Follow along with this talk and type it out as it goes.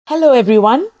Hello,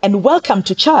 everyone, and welcome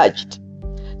to Charged.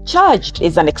 Charged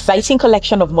is an exciting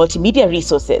collection of multimedia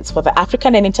resources for the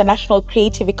African and international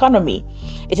creative economy.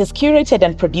 It is curated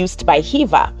and produced by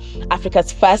HIVA,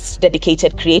 Africa's first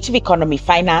dedicated creative economy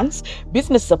finance,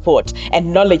 business support,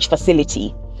 and knowledge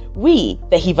facility. We,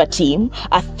 the HIVA team,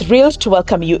 are thrilled to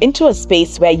welcome you into a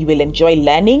space where you will enjoy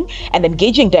learning and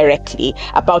engaging directly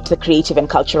about the creative and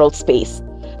cultural space.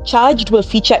 Charged will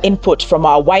feature input from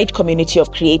our wide community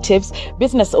of creatives,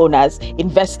 business owners,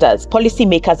 investors,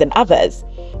 policymakers, and others.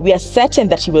 We are certain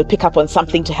that you will pick up on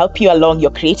something to help you along your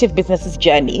creative business's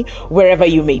journey, wherever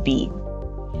you may be.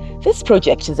 This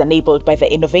project is enabled by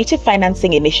the Innovative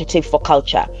Financing Initiative for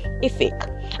Culture,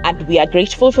 IFIC, and we are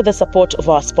grateful for the support of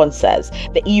our sponsors,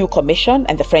 the EU Commission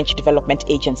and the French Development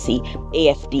Agency,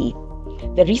 AFD.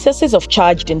 The resources of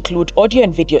Charged include audio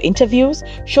and video interviews,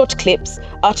 short clips,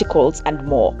 articles, and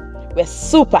more. We're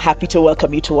super happy to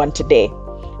welcome you to one today.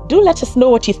 Do let us know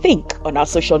what you think on our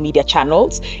social media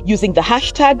channels using the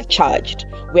hashtag Charged.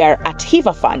 We are at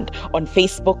HIVA Fund on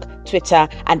Facebook, Twitter,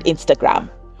 and Instagram.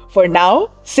 For now,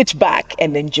 sit back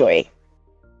and enjoy.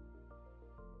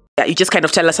 You just kind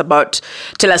of tell us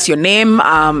your name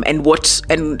and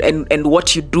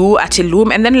what you do at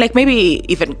Illum, and then maybe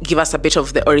even give us a bit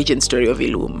of the origin story of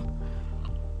Illum.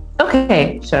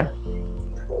 Okay, sure.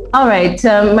 All right,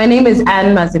 my name is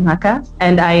Anne Mazimhaka,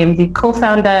 and I am the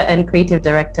co-founder and creative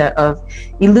director of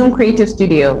Illum Creative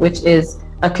Studio, which is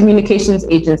a communications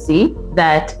agency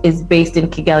that is based in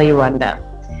Kigali, Rwanda.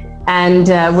 And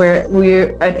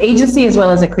we're an agency as well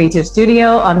as a creative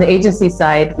studio. On the agency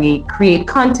side, we create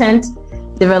content,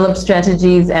 develop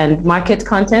strategies, and market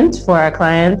content for our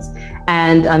clients.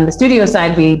 And on the studio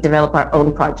side, we develop our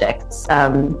own projects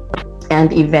and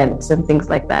events and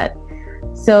things like that.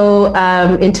 So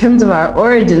in terms of our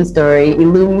origin story,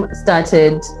 Illum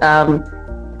started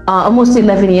almost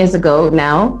 11 years ago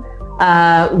now.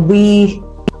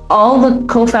 All the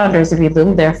co-founders of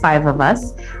Illum, there are 5 of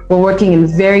us, were working in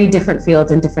very different fields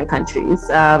in different countries.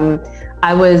 I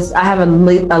have a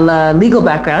legal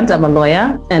background. I'm a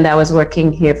lawyer, and I was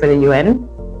working here for the UN.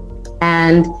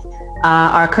 And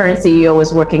our current CEO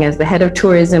was working as the head of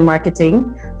tourism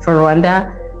marketing for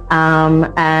Rwanda.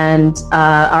 And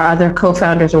our other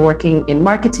co-founders are working in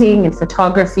marketing and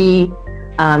photography,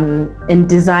 in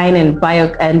design and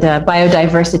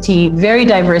biodiversity, very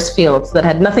diverse fields that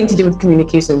had nothing to do with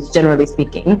communications, generally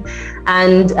speaking.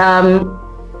 And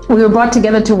we were brought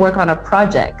together to work on a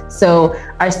project. So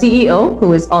our CEO,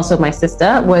 who is also my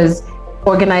sister, was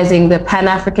organizing the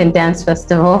Pan-African Dance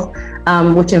Festival,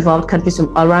 which involved countries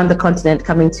from around the continent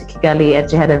coming to Kigali, and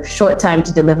she had a short time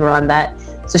to deliver on that.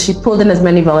 So she pulled in as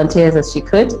many volunteers as she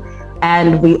could.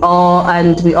 And we all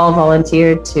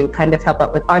volunteered to kind of help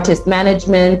out with artist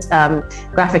management,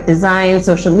 graphic design,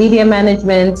 social media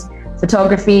management,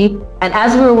 photography. And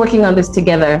as we were working on this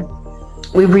together,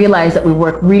 we realized that we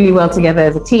work really well together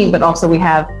as a team, but also we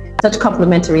have such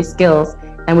complementary skills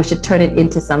and we should turn it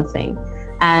into something.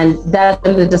 And that's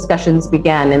when the discussions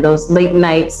began. And those late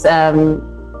nights,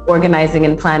 organizing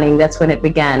and planning, that's when it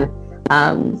began.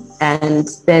 And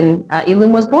then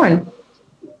Illum was born.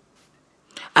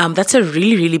 That's a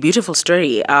really, really beautiful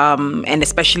story. And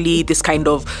especially this kind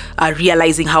of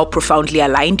realizing how profoundly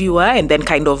aligned you were, and then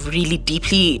kind of really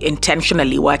deeply,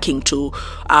 intentionally working to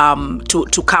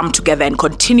come together and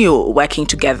continue working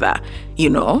together,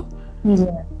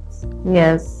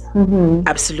 Yes. Mm-hmm.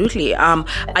 Absolutely.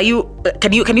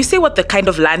 Can you say what the kind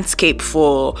of landscape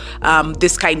for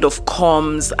this kind of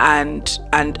comms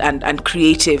and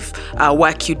creative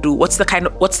work you do? What's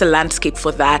the landscape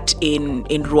for that in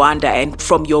Rwanda? And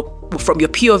from your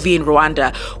POV in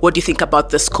Rwanda, what do you think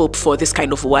about the scope for this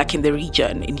kind of work in the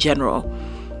region in general?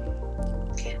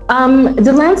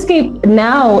 The landscape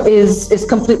now is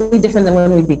completely different than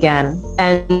when we began,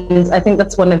 and I think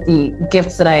that's one of the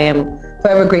gifts that I am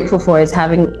forever grateful for, is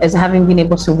having been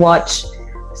able to watch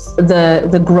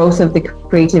the growth of the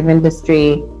creative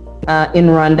industry in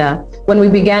Rwanda. When we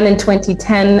began in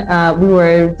 2010, we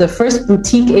were the first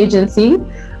boutique agency.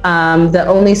 The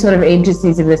only sort of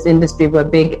agencies in this industry were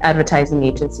big advertising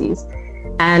agencies,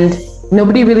 and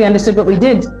nobody really understood what we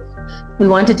did. We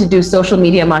wanted to do social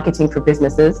media marketing for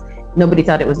businesses. Nobody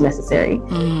thought it was necessary.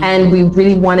 And we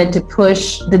really wanted to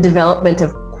push the development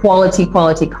of quality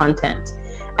content.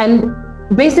 And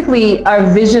basically, our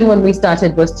vision when we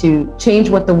started was to change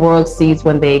what the world sees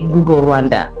when they Google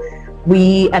Rwanda.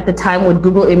 We, at the time, would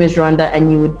Google image Rwanda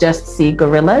and you would just see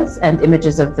gorillas and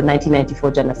images of the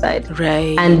 1994 genocide.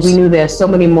 Right. And we knew there are so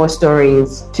many more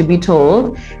stories to be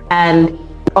told. And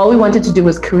all we wanted to do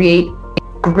was create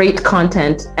great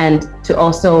content and to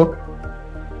also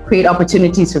create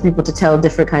opportunities for people to tell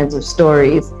different kinds of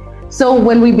stories. So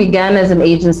when we began as an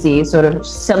agency, sort of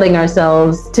selling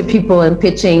ourselves to people and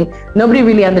pitching, nobody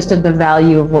really understood the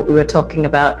value of what we were talking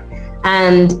about.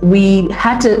 And we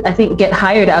had to, I think, get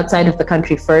hired outside of the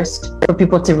country first for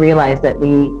people to realize that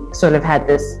we sort of had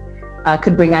this,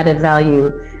 could bring added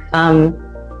value.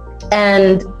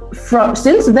 And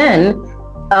since then,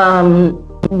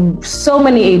 so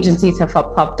many agencies have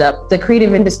popped up. The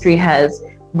creative industry has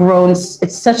grown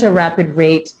at such a rapid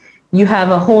rate. You have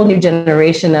a whole new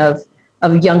generation of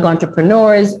young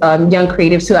entrepreneurs, young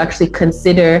creatives who actually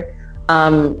consider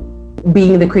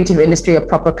being in the creative industry a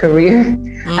proper career.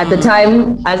 At the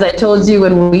time, as I told you,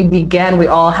 when we began, we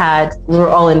were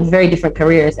all in very different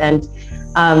careers, and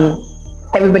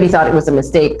everybody thought it was a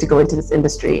mistake to go into this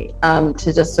industry,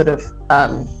 to just sort of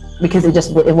because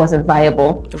it wasn't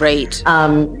viable. Right.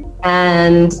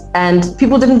 And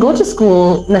people didn't go to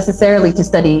school necessarily to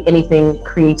study anything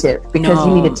creative, because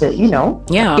you needed to,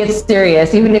 get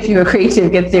serious. Even if you were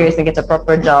creative, get serious and get a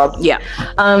proper job. Yeah.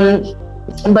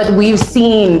 But we've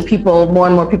seen more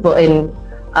and more people in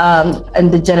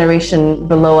the generation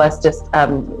below us just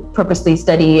purposely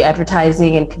study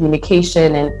advertising and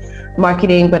communication and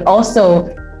marketing, but also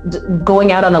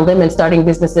going out on a limb and starting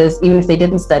businesses, even if they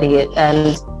didn't study it.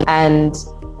 And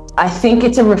I think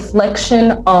it's a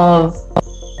reflection of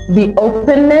the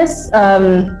openness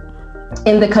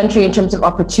in the country in terms of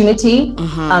opportunity.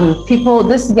 People,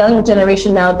 this young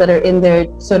generation now that are in their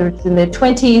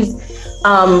 20s,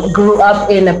 grew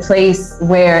up in a place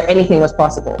where anything was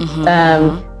possible.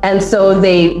 And so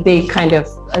they kind of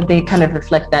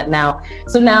reflect that now.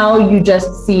 So now you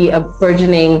just see a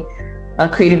burgeoning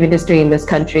creative industry in this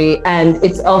country, and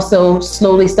it's also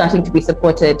slowly starting to be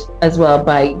supported as well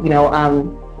by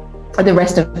the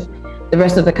rest of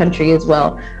the country as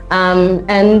well. So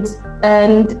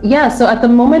at the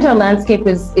moment our landscape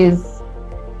is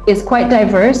quite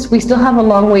diverse. We still have a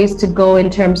long ways to go in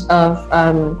terms of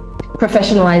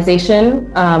professionalization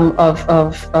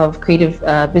of creative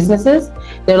businesses.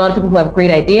 There are a lot of people who have great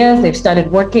ideas, they've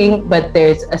started working, but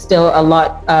there's still a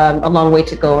long way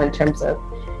to go in terms of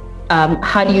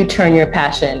how do you turn your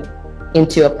passion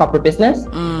into a proper business.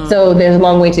 So there's a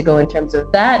long way to go in terms of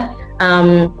that.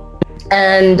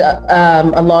 And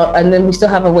then we still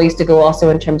have a ways to go also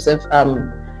in terms of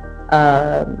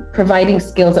providing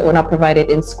skills that were not provided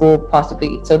in school,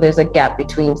 possibly. So there's a gap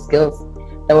between skills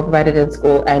that were provided in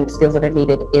school and skills that are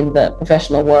needed in the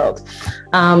professional world.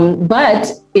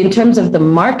 But in terms of the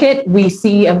market, we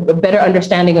see a better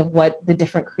understanding of what the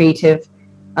different creative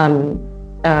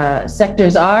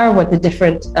sectors are, what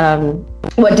different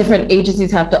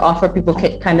agencies have to offer. People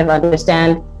can kind of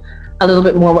understand a little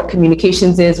bit more what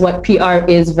communications is, what PR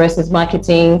is versus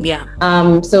marketing. Yeah.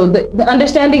 So the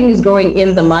understanding is growing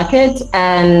in the market,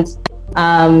 and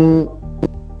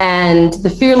the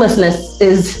fearlessness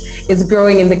is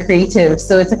growing in the creative.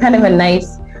 So it's a kind of a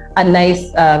nice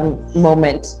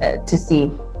moment to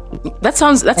see. That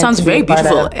sounds very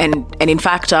beautiful, and in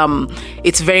fact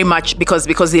it's very much because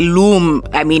illume,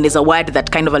 I mean, is a word that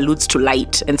kind of alludes to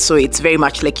light, and so it's very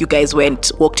much like you guys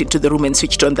walked into the room and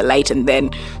switched on the light, and then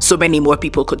so many more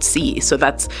people could see. So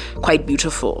that's quite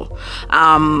beautiful.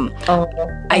 You're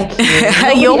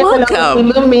welcome.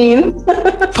 Illume means.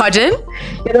 Pardon?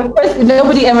 You're the first.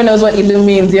 Nobody ever knows what illume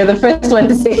means. You're the first one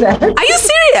to say that. Are you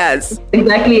serious?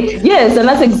 Exactly. Yes, and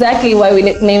that's exactly why we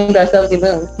named ourselves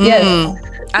Illume. Yes.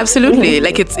 Absolutely.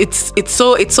 Like it's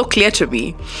so clear to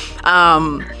me.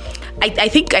 I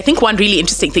think one really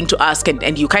interesting thing to ask,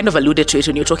 and you kind of alluded to it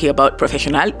when you're talking about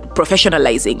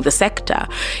professionalizing the sector,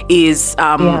 is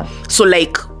so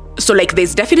like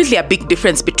there's definitely a big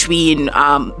difference between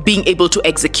being able to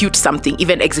execute something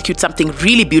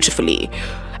really beautifully,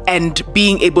 and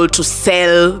being able to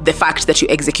sell the fact that you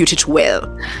execute it well,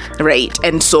 right?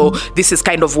 And so this is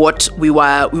kind of what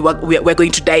we're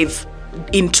going to dive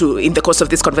into in the course of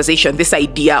this conversation, this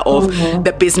idea of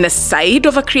the business side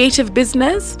of a creative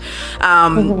business,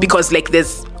 because like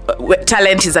there's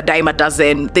talent is a dime a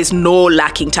dozen. There's no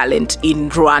lacking talent in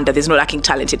Rwanda, there's no lacking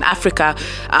talent in Africa,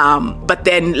 but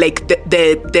then like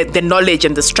the knowledge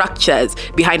and the structures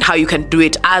behind how you can do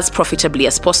it as profitably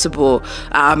as possible,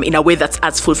 in a way that's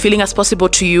as fulfilling as possible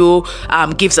to you,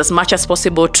 gives as much as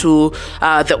possible to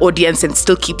the audience, and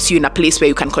still keeps you in a place where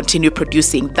you can continue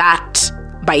producing. That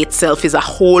by itself is a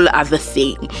whole other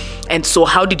thing. And so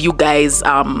how did you guys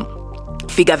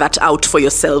figure that out for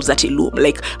yourselves at Illume?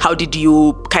 Like, how did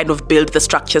you kind of build the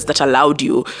structures that allowed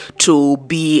you to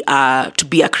be a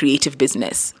creative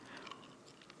business?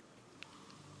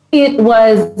 It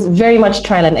was very much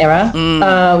trial and error.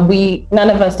 None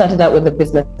of us started out with a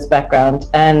business background,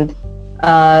 and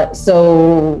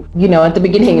so at the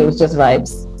beginning it was just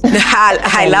vibes.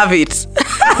 I love it.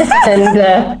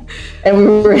 and we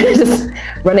were just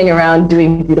running around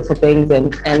doing beautiful things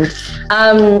and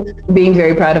being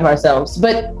very proud of ourselves.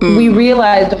 But we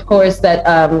realized, of course, that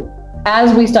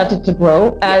as we started to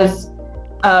grow, as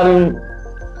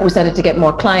we started to get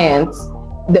more clients,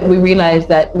 that we realized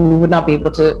that we would not be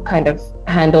able to kind of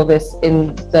handle this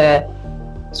in the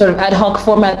sort of ad hoc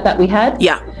format that we had.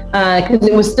 Yeah. Because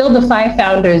it was still the 5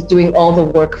 founders doing all the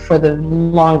work for the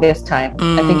longest time.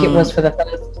 I think it was for the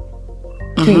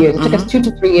first 2 years. It took us 2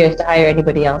 to 3 years to hire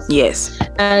anybody else. Yes.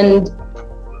 And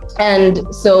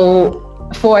so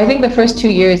for, I think the first 2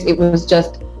 years, it was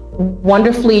just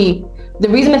wonderfully, the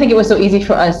reason I think it was so easy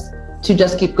for us to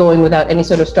just keep going without any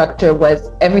sort of structure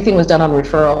was everything was done on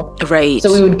referral. Right.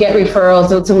 So we would get referrals.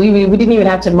 So we didn't even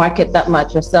have to market that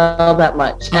much or sell that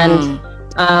much. And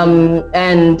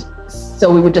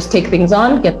so we would just take things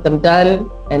on, get them done,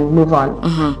 and move on.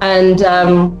 And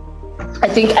I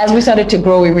think as we started to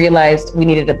grow, we realized we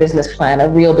needed a business plan, a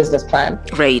real business plan.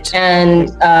 Right. And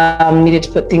needed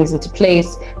to put things into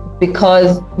place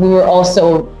because we were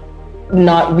also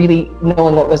not really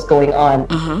knowing what was going on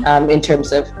in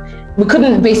terms of, we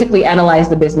couldn't basically analyze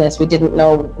the business. We didn't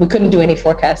know, we couldn't do any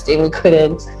forecasting. We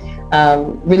couldn't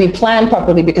really plan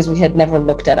properly because we had never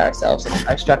looked at ourselves and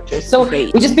our structures. So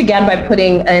we just began by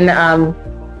putting in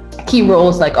key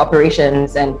roles like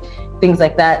operations and things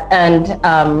like that, and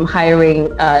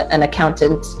hiring an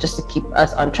accountant just to keep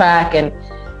us on track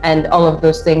and all of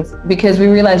those things, because we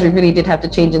realized we really did have to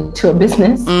change into a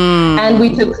business. And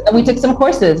we took some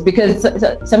courses, because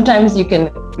sometimes you can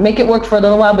make it work for a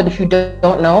little while, but if you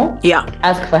don't know,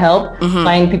 ask for help,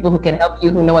 find people who can help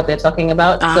you, who know what they're talking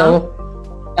about. So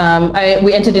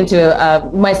we entered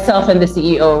into myself and the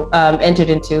CEO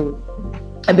entered into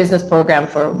a business program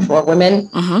for women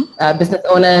business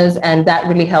owners, and that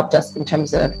really helped us in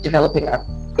terms of developing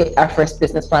our first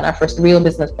business plan, our first real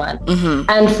business plan.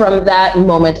 And from that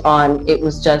moment on, it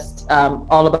was just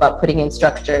all about putting in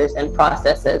structures and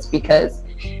processes, because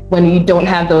when you don't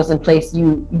have those in place,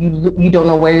 you don't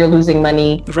know where you're losing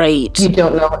money. Right. You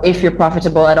don't know if you're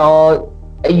profitable at all.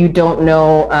 You don't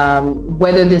know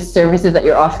whether the services that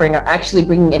you're offering are actually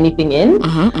bringing anything in.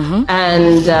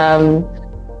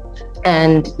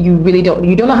 And you really don't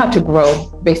know how to grow,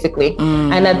 basically.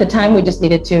 And at the time, we just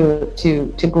needed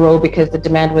to grow, because the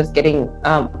demand was getting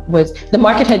the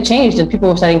market had changed, and people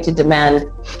were starting to demand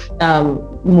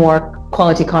more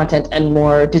quality content and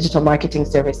more digital marketing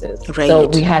services. Right. So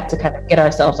we had to kind of get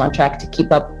ourselves on track to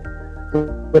keep up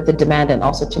with the demand, and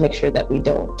also to make sure that we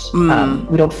don't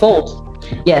fold.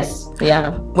 Yes.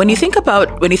 Yeah. When you think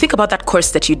about that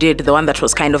course that you did, the one that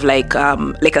was kind of like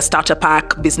a starter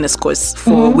pack business course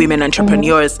for women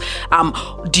entrepreneurs, are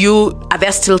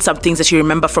there still some things that you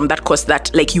remember from that course that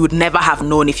like you would never have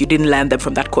known if you didn't learn them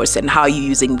from that course, and how are you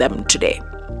using them today?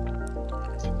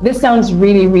 This sounds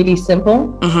really, really simple,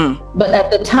 but at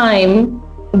the time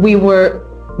we were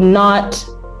not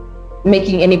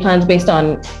making any plans based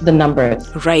on the numbers.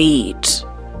 Right.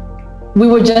 We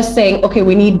were just saying, okay,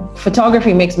 we need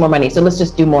photography makes more money, so let's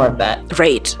just do more of that.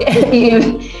 Right.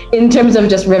 In terms of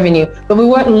just revenue. But we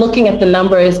weren't looking at the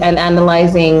numbers and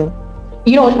analyzing,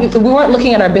 we weren't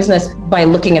looking at our business by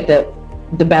looking at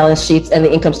the balance sheets and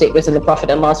the income statements and the profit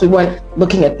and loss. We weren't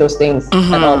looking at those things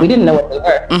at all. We didn't know what they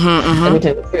were. Let me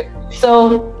tell you the truth.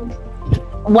 So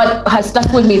what has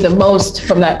stuck with me the most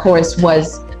from that course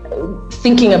was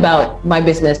thinking about my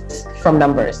business from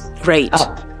numbers. Right.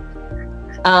 Up.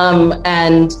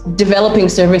 And developing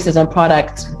services and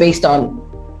products based on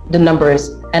the numbers,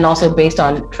 and also based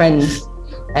on trends,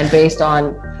 and based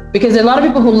on, because there are a lot of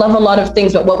people who love a lot of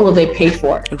things, but what will they pay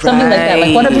for? Right. Something like that.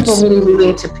 Like, what are people really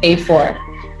willing to pay for?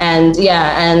 And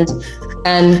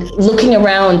and looking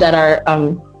around at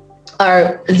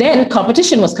our then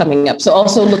competition was coming up. So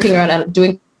also looking around and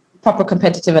doing proper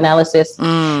competitive analysis,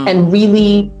 and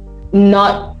really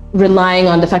not relying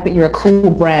on the fact that you're a cool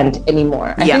brand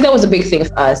anymore. I think that was a big thing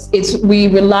for us. We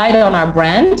relied on our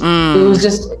brand. It was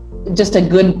just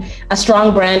a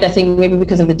strong brand, I think, maybe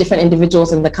because of the different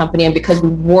individuals in the company, and because we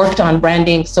worked on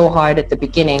branding so hard at the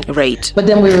beginning. Right. But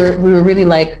then we were really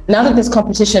like, now that there's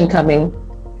competition coming,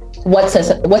 what sets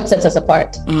us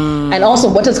apart? And also,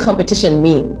 what does competition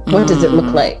mean? What does it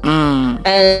look like?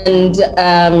 And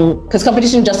because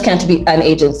competition just can't be an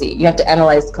agency. You have to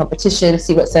analyze the competition,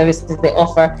 see what services they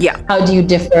offer. Yeah. How do you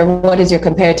differ? What is your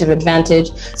comparative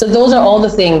advantage? So those are all the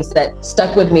things that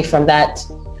stuck with me from that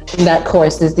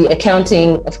course, is the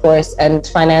accounting, of course, and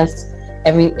finance,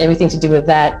 everything to do with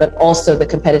that, but also the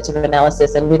competitive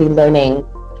analysis, and really learning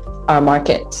our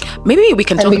market. Maybe we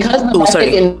can talk. Because the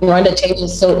market in Rwanda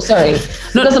changes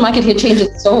because the market here changes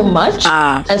so much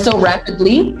and so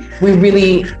rapidly,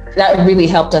 that really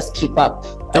helped us keep up.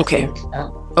 Okay.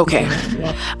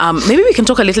 Maybe we can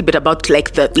talk a little bit about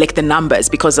the numbers,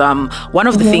 because one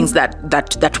of the things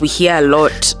that we hear a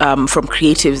lot from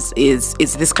creatives is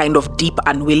this kind of deep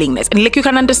unwillingness, and you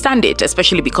can understand it,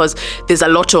 especially because there's a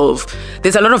lot of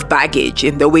baggage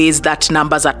in the ways that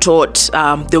numbers are taught,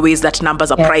 the ways that numbers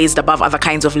are prized above other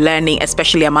kinds of learning,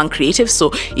 especially among creatives.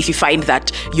 So if you find that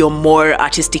you're more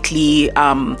artistically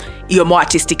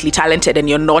talented and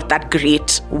you're not that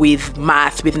great with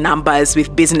math, with numbers,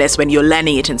 with business when you're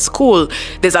learning it in school,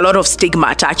 there's a lot of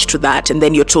stigma attached to that, and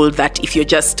then you're told that if you're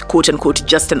just quote unquote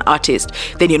just an artist,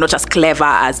 then you're not as clever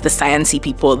as the sciencey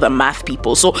people, the math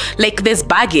people. So there's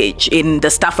baggage in the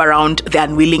stuff around the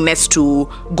unwillingness to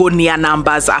go near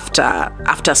numbers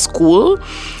after school.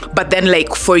 But then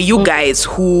for you guys,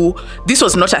 who this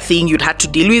was not a thing you'd had to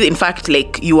deal with, in fact,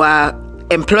 you are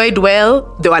employed well,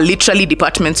 there were literally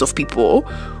departments of people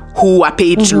who are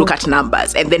paid to look at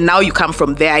numbers, and then now you come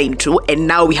from there and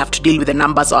now we have to deal with the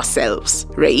numbers ourselves,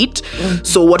 right?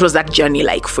 So what was that journey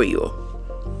like for you?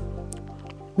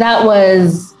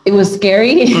 It was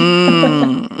scary for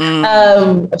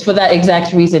that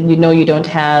exact reason. You don't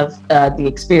have the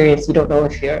experience, you don't know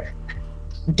if you're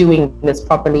doing this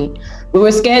properly. We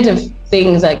were scared of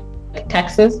things like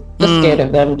taxes, just scared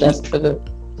of them just because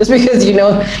you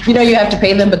have to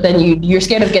pay them, but then you're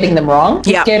scared of getting them wrong.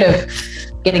 You're scared of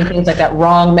getting things like that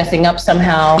wrong, messing up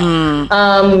somehow.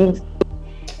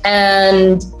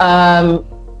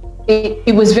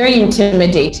 It was very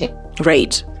intimidating.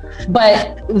 Right.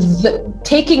 But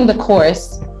taking the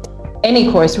course,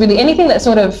 any course, really anything that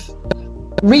sort of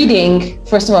reading,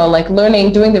 first of all,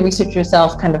 learning, doing the research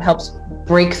yourself kind of helps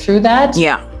break through that.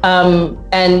 Yeah.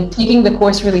 And taking the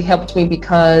course really helped me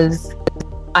because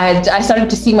I started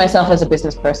to see myself as a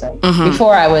business person.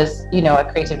 Before I was, a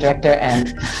creative director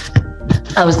and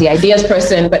I was the ideas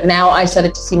person, but now I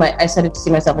started to see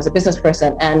myself as a business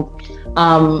person, and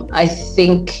I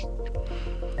think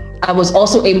I was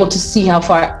also able to see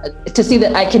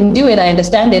that I can do it. I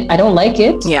understand it. I don't like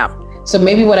it. Yeah. So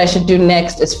maybe what I should do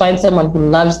next is find someone who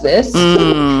loves this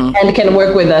and can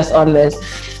work with us on this.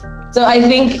 So I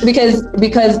think because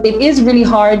it is really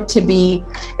hard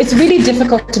it's really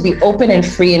difficult to be open and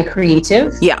free and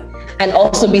creative. Yeah. And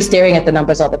also be staring at the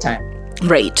numbers all the time.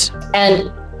 Right. And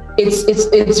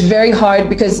it's very hard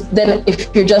because then if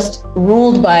you're just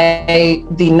ruled by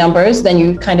the numbers, then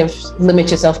you kind of limit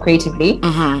yourself creatively.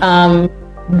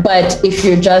 But if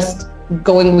you're just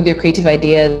going with your creative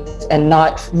ideas and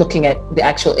not looking at the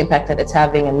actual impact that it's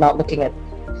having and not looking at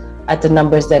the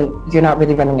numbers, then you're not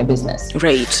really running a business.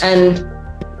 Right. And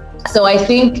so I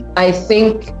think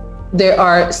there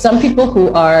are some people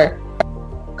who are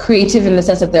creative in the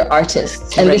sense that they're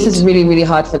artists, and this is really, really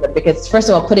hard for them because first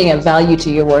of all, putting a value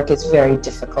to your work is very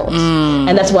difficult.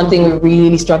 And that's one thing we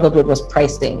really struggled with was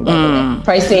pricing.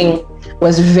 Pricing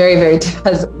was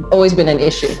has always been an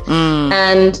issue.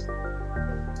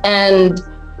 And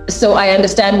so I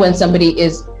understand when somebody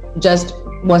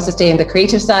wants to stay in the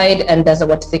creative side and doesn't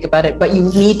want to think about it, but you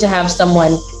need to have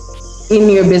someone in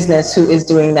your business who is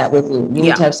doing that with you. You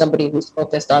need to have somebody who's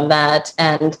focused on that.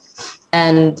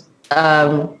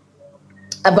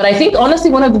 But I think honestly,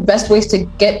 one of the best ways to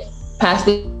get past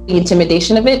the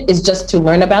intimidation of it is just to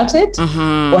learn about it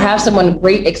or have someone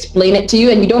great explain it to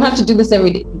you. And you don't have to do this every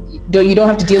day. You don't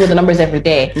have to deal with the numbers every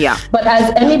day. Yeah. But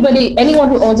as anyone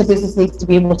who owns a business needs to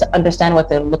be able to understand what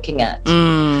they're looking at.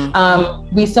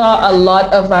 We saw a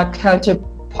lot of our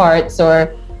counterparts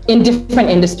or in different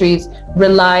industries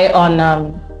rely on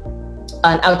an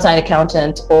outside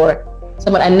accountant or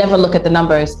someone and never look at the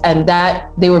numbers, and that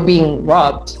they were being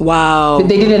robbed. Wow.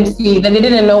 They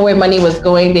didn't know where money was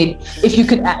going.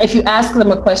 If you ask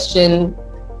them a question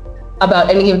about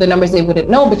any of the numbers, they wouldn't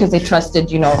know because they trusted,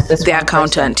 the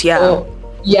accountant.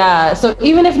 Yeah. So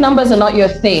even if numbers are not your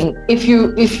thing, if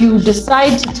you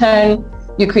decide to turn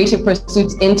your creative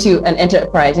pursuits into an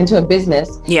enterprise, into a business,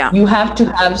 you have to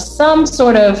have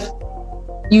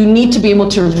you need to be able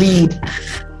to read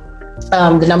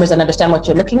the numbers and understand what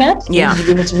you're looking at. You need to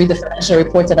be able to read the financial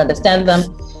reports and understand them.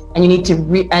 And you need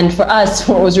to and for us,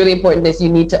 what was really important is you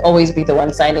need to always be the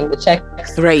one signing the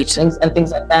checks,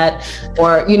 things like that.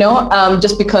 Or,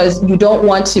 just because you don't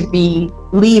want to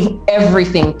leave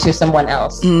everything to someone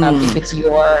else if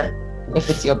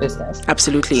it's your business.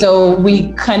 Absolutely. So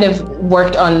we kind of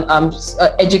worked on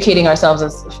educating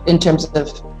ourselves in terms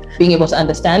of being able to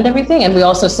understand everything. And we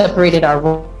also separated our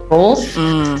roles.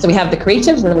 So we have the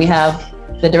creatives and we have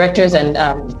the directors and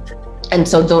And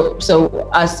so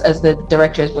us as the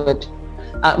directors would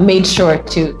made sure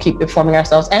to keep informing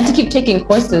ourselves and to keep taking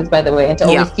courses, by the way, and to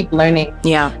always keep learning.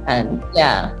 And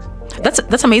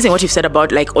That's amazing what you've said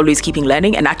about like always keeping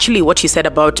learning, and actually what you said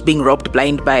about being robbed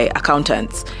blind by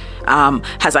accountants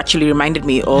has actually reminded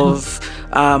me of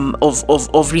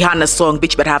Rihanna's song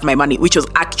 "Bitch Better Have My Money," which was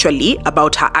actually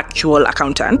about her actual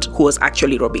accountant who was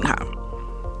actually robbing her.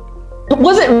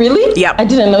 Was it really? Yeah, I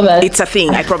didn't know that. It's a thing,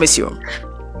 I promise you.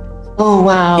 Oh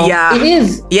wow! Yeah, it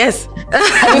is. Yes.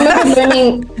 I remember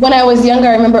learning when I was younger.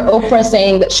 I remember Oprah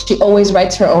saying that she always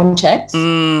writes her own checks.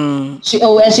 She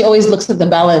always looks at the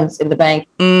balance in the bank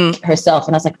herself.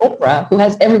 And I was like, Oprah, who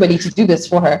has everybody to do this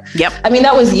for her? Yep. I mean,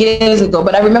 that was years ago,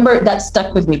 but I remember that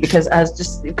stuck with me because I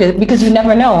was because you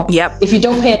never know. Yep. If you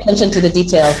don't pay attention to the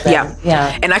details. Then,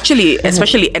 yeah. And actually,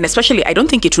 especially, I don't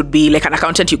think it would be like an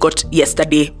accountant you got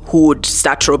yesterday who would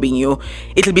start robbing you.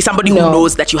 It'll be somebody who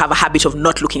knows that you have a habit of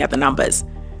not looking at the numbers.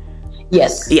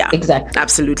 Yes. Yeah. Exactly.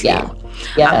 Absolutely.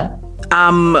 Yeah.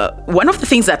 One of the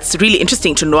things that's really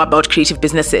interesting to know about creative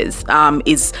businesses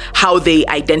is how they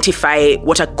identify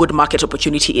what a good market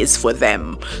opportunity is for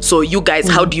them. So you guys,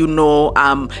 how do you know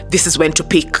this is when to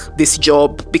pick this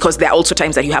job? Because there are also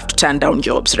times that you have to turn down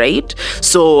jobs, right?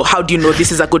 So how do you know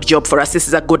this is a good job for us? This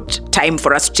is a good time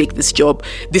for us to take this job.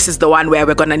 This is the one where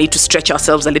we're going to need to stretch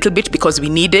ourselves a little bit because we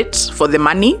need it for the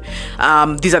money.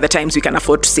 These are the times we can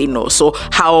afford to say no. So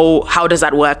how does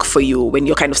that work for you when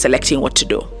you're kind of selecting what to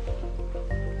do?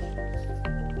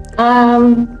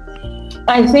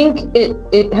 I think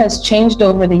it has changed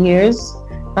over the years.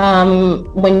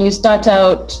 When you start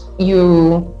out, we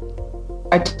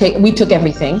took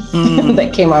everything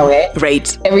that came our way.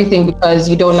 Right. Everything, because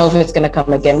you don't know if it's going to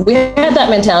come again. We had that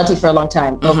mentality for a long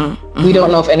time. We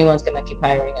don't know if anyone's going to keep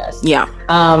hiring us. Yeah.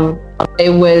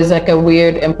 It was like a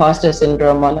weird imposter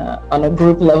syndrome on a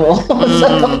group level.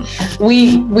 So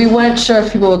we weren't sure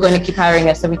if people were going to keep hiring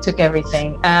us, so we took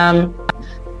everything.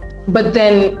 But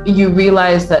then you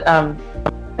realize that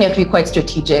you have to be quite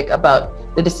strategic about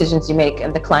the decisions you make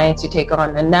and the clients you take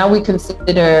on. And now we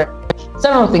consider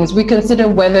several things. We consider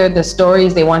whether the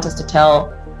stories they want us to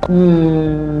tell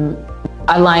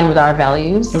align with our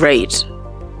values. Right.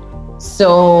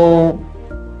 So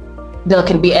there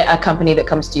can be a company that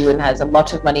comes to you and has a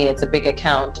lot of money and it's a big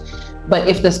account. But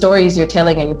if the stories you're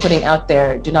telling and you're putting out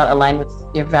there do not align with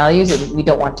your values, we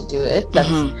don't want to do it. That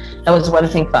was one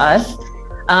thing for us.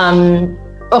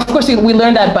 Of course, we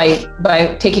learned that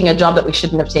by taking a job that we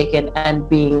shouldn't have taken and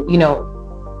being,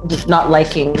 just not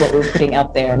liking what we were putting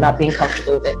out there, not being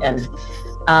comfortable with it. And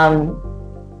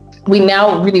we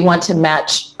now really want to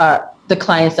match the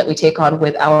clients that we take on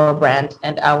with our brand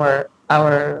and our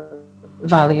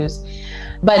values.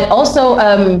 But also,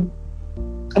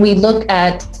 we look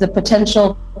at the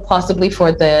potential possibly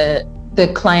for the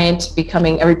client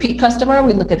becoming a repeat customer.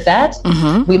 We look at that.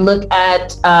 We look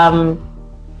at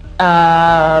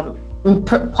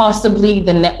possibly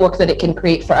the network that it can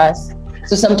create for us.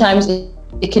 So sometimes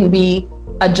it can be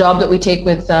a job that we take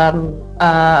with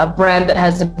a brand that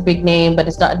has a big name, but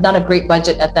it's not a great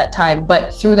budget at that time.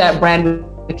 But through that brand,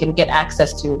 we can get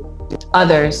access to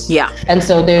others. Yeah. And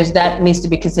so that needs to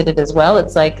be considered as well.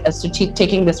 It's like a strategic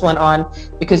taking this one on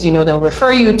because they'll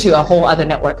refer you to a whole other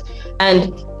network,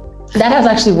 and that has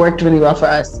actually worked really well for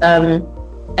us. And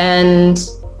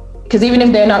because even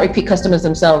if they're not repeat customers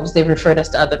themselves, they've referred us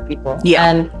to other people.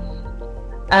 Yeah.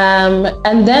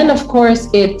 And then of course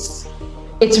it's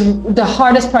the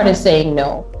hardest part is saying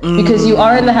no, because you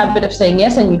are in the habit of saying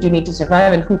yes and you do need to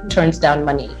survive, and who turns down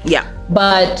money? Yeah.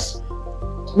 But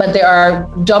there are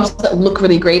jobs that look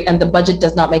really great and the budget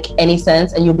does not make any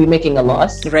sense and you'll be making a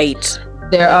loss. Right.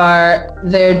 There are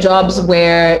jobs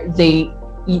where the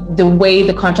way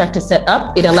the contract is set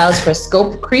up, it allows for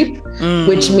scope creep,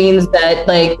 which means that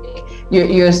like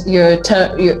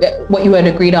what you had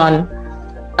agreed on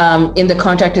in the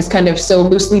contract is kind of so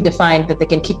loosely defined that they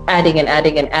can keep adding and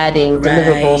adding and adding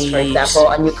deliverables, for example,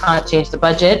 and you can't change the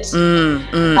budget.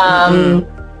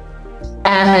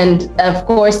 And of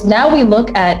course, now we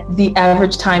look at the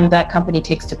average time that company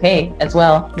takes to pay as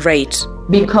well. Right.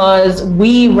 Because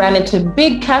we ran into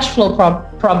big cash flow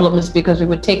problems because we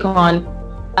would take on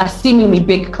a seemingly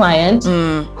big client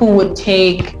who would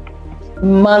take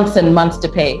months and months to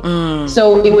pay.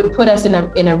 So it would put us in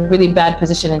a really bad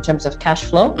position in terms of cash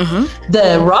flow.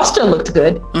 The roster looked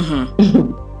good.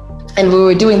 And we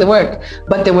were doing the work,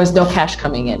 but there was no cash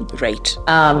coming in. Right.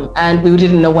 And we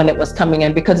didn't know when it was coming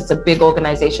in because it's a big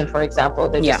organization, for example.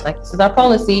 They're just like, this is our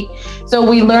policy. So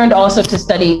we learned also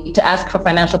to ask for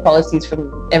financial policies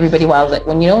from everybody when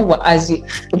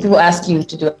people ask you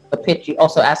to do a pitch, you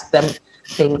also ask them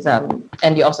things,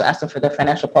 and you also ask them for their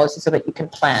financial policy so that you can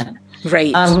plan.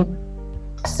 Right.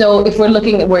 So if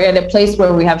we're at a place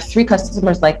where we have 3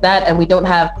 customers like that, and we don't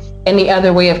have any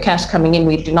other way of cash coming in,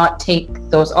 we do not take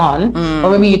those on,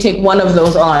 or maybe you take one of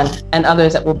those on, and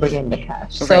others that will bring in the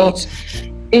cash. Right. So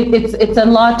it's a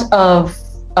lot of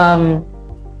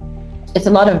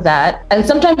that, and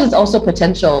sometimes it's also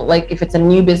potential. Like if it's a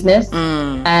new business,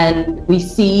 and we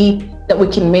see that we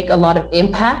can make a lot of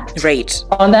impact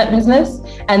on that business,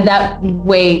 and that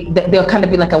way they'll kind of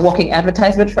be like a walking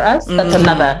advertisement for us. That's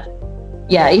another.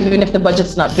 Yeah, even if the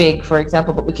budget's not big, for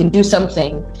example, but we can do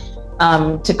something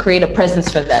to create a presence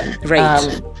for them.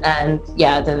 Right. And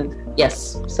yeah, then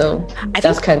yes. So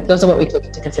those are what we took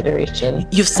into consideration.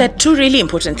 You've said 2 really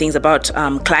important things about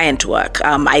client work.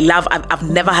 I've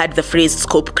never heard the phrase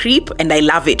scope creep, and I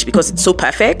love it because it's so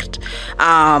perfect.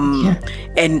 And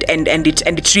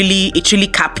it really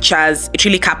captures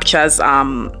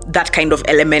that kind of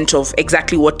element of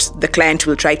exactly what the client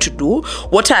will try to do.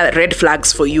 What are red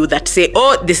flags for you that say,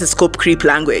 oh, this is scope creep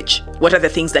language? What are the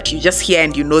things that you just hear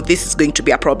and you know this is going to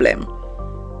be a problem?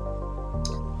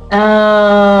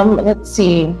 Let's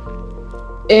see.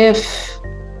 If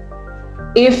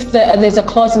there's a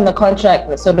clause in the contract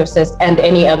that sort of says, and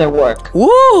any other work.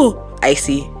 Woo! I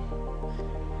see.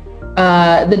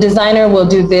 The designer will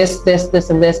do this,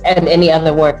 and this, and any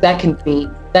other work. That can be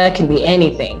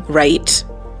anything. Right.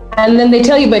 And then they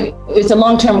tell you, but it's a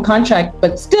long-term contract,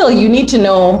 but still you need to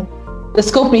know the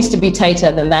scope needs to be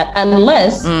tighter than that,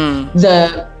 unless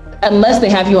they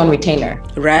have you on retainer.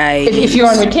 Right. If you're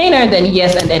on retainer, then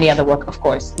yes, and any other work, of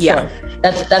course. Yeah. Sure.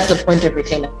 That's the point of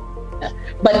retainer.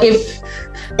 But if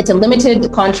it's a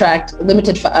limited contract,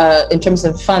 limited in terms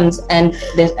of funds, and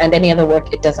any other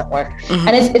work, it doesn't work.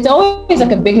 And it's always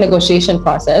like a big negotiation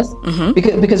process,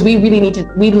 because we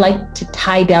like to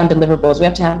tie down deliverables. We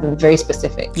have to have them very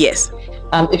specific. Yes.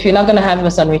 If you're not going to have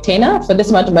us on retainer for this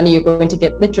amount of money, you're going to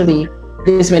get literally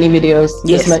this many videos.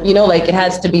 Yes. Like it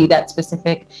has to be that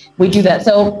specific. We do that.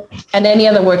 So, and any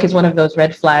other work is one of those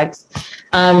red flags.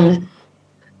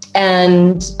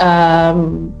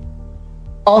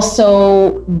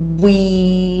 Also,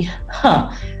 we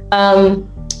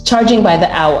charging by the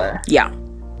hour. Yeah.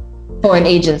 For an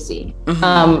agency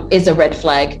is a red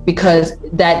flag, because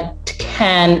that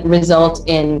can result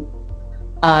in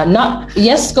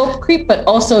scope creep, but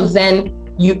also then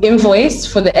you invoice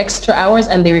for the extra hours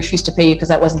and they refuse to pay you because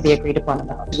that wasn't the agreed upon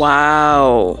amount.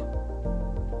 Wow.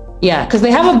 Yeah, because they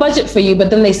have a budget for you,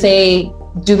 but then they say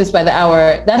do this by the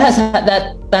hour.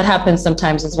 That happens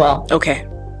sometimes as well. Okay.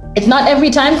 It's not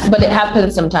every time, but it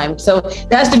happens sometimes. So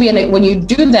there has to be when you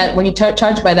do that, when you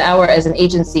charge by the hour as an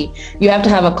agency, you have to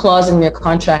have a clause in your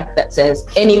contract that says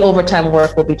any overtime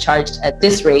work will be charged at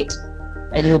this rate,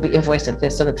 and you'll be invoiced at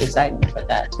this, so that they sign you for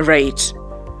that. Right.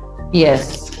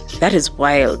 Yes. That is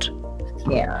wild.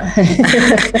 Yeah.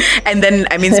 And then,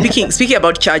 I mean, speaking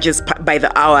about charges by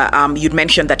the hour, you'd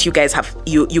mentioned that you guys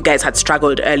had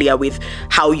struggled earlier with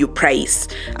how you price,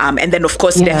 and then of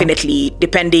course, definitely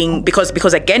depending, because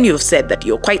again, you've said that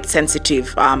you're quite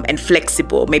sensitive and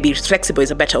flexible. Maybe flexible is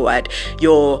a better word.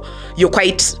 You're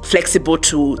quite flexible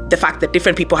to the fact that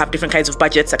different people have different kinds of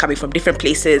budgets, are coming from different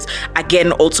places.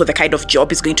 Again, also the kind of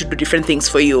job is going to do different things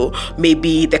for you.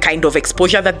 Maybe the kind of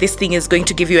exposure that this thing is going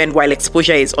to give you, and while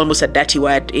exposure is almost a dirty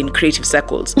word in creative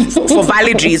circles for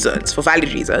valid reasons,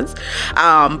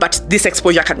 but this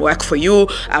exposure can work for you.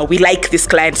 We like this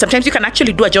client. Sometimes you can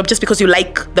actually do a job just because you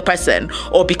like the person,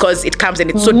 or because it comes and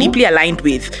it's so deeply aligned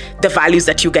with the values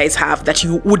that you guys have, that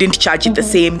you wouldn't charge it the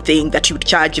same thing that you'd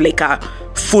charge like a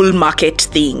full market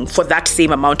thing for that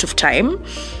same amount of time.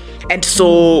 And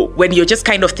so when you're just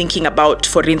kind of thinking about,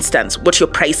 for instance, what your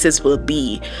prices will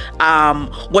be,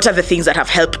 what are the things that have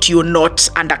helped you not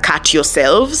undercut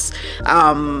yourselves?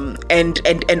 And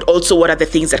also what are the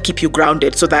things that keep you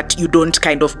grounded so that you don't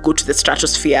kind of go to the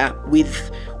stratosphere with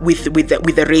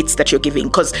the rates that you're giving?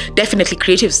 Because definitely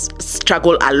creatives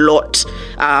struggle a lot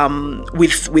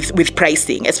with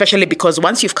pricing, especially because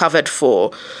once you've covered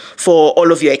for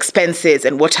all of your expenses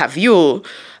and what have you,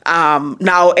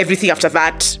 now everything after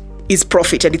that is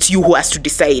profit, and it's you who has to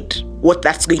decide what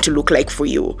that's going to look like for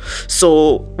you.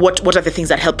 So what are the things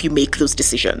that help you make those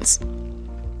decisions?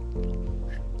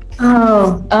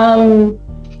 I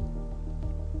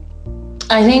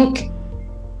think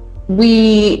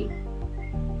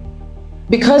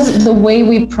because the way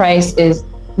we price is,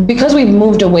 because we've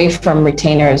moved away from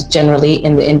retainers generally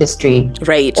in the industry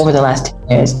over the last 10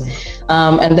 years,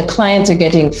 and the clients are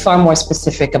getting far more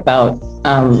specific about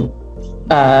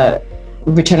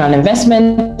return on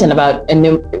investment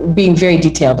and being very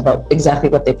detailed about exactly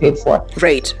what they paid for.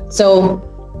 Right. So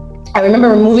I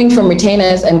remember moving from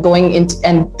retainers and going into,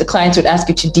 and the clients would ask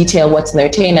you to detail what's in the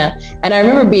retainer. And I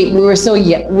remember we were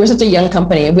such a young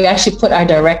company. We actually put our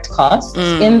direct costs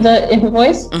in the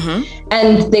invoice,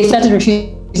 and they started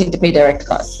refusing to pay direct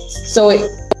costs. So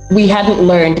we hadn't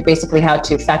learned basically how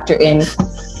to factor in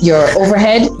your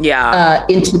overhead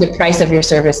into the price of your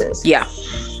services. Yeah.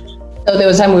 So there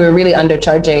was a time we were really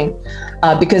undercharging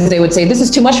because they would say, this is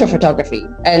too much for photography.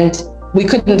 And we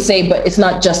couldn't say, but it's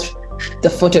not just the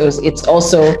photos, it's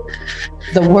also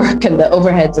the work and the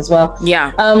overheads as well.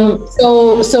 Yeah.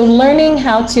 So learning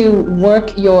how to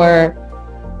work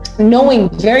knowing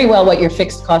very well what your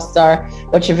fixed costs are,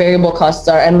 what your variable costs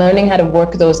are, and learning how to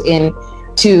work those in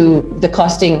to the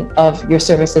costing of your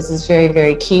services is very,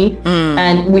 very key.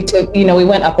 And we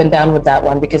went up and down with that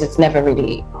one because it's never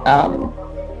really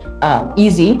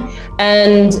easy.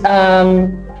 And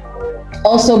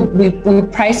also we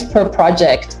price per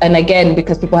project. And again,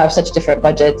 because people have such different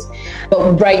budgets,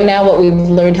 but right now what we've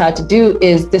learned how to do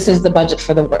is, this is the budget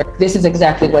for the work. This is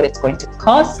exactly what it's going to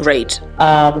cost. Right.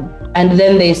 And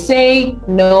then they say,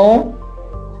 no,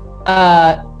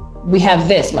 we have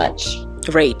this much.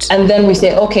 Right. And then we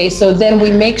say, okay, so then we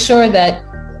make sure that,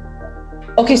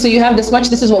 okay, so you have this much,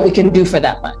 this is what we can do for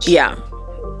that much. Yeah.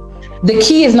 The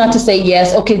key is not to say,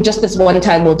 yes, okay, just this one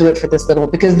time we'll do it for this little,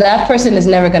 because that person is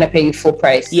never going to pay you full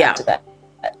price after that.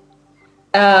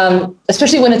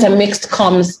 Especially when it's a mixed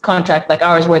comms contract like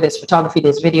ours, where there's photography,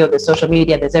 there's video, there's social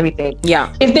media, there's everything.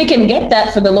 Yeah. If they can get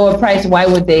that for the lower price, why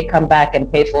would they come back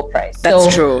and pay full price?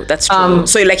 That's true.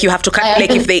 So like you have to cut,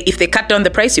 if they cut down the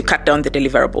price, you cut down the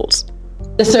deliverables.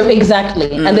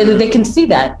 Exactly. And then they can see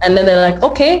that. And then they're like,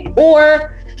 okay.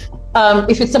 Or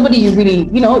if it's somebody you really,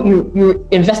 you're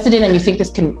invested in and you think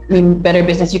this can mean better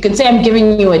business, you can say, I'm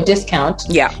giving you a discount.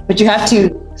 Yeah. But you have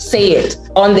to say it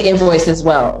on the invoice as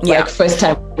well. Yeah. Like first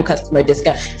time customer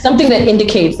discount. Something that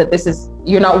indicates that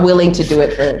you're not willing to do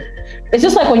it for. It's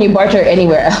just like when you barter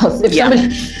anywhere else. If somebody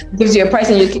gives you a price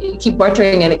and you keep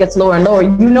bartering and it gets lower and lower,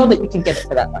 you know that you can get it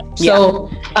for that much. Yeah. So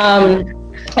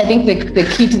I think the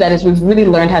key to that is we've really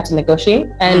learned how to negotiate,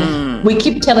 and we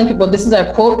keep telling people, this is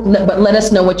our quote, but let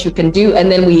us know what you can do.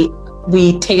 And then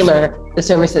we tailor the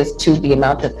services to the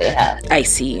amount that they have. I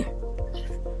see.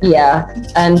 Yeah.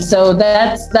 And so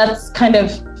that's kind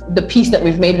of the piece that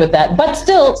we've made with that. But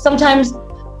still, sometimes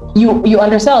you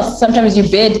undersell. Sometimes you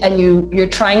bid and you're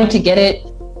trying to get it.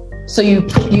 So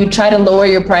you try to lower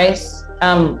your price.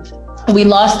 We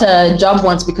lost a job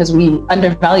once because we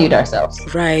undervalued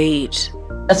ourselves. Right.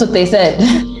 That's what they said.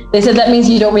 They said that means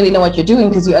you don't really know what you're doing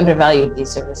because you undervalued these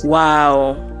services.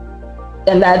 Wow.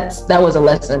 And that was a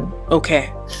lesson.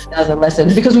 Okay. That was a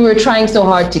lesson because we were trying so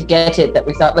hard to get it that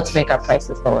we thought, let's make our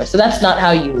prices lower. So that's not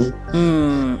how you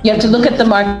have to look at the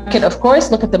market. Of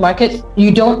course, look at the market.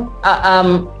 You don't,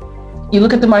 you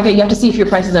look at the market, you have to see if your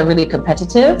prices are really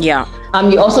competitive. Yeah.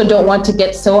 You also don't want to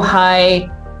get so high,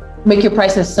 make your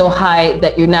prices so high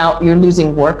that you're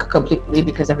losing work completely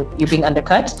because you're being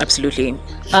undercut. Absolutely.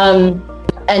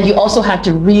 And you also have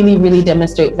to really, really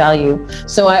demonstrate value.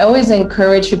 So I always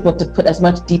encourage people to put as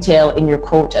much detail in your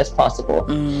quote as possible.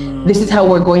 This is how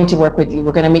we're going to work with you.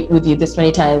 We're going to meet with you this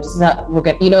many times. This is how we're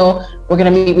going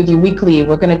to meet with you weekly.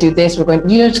 We're going to do this. We're going,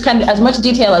 just kind of as much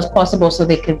detail as possible so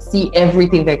they can see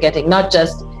everything they're getting, not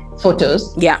just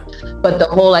photos. Yeah. But the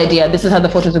whole idea, this is how the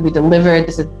photos will be delivered.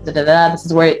 This is this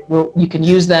is where you can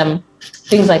use them,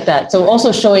 things like that. So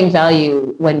also showing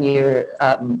value when you're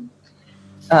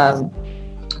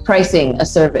pricing a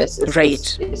service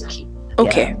is key.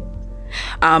 Okay.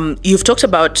 Yeah. You've talked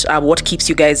about what keeps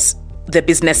you guys, the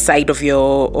business side of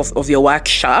your work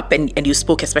sharp, and you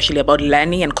spoke especially about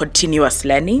learning and continuous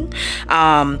learning,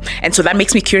 and so that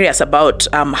makes me curious about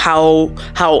how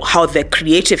the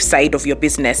creative side of your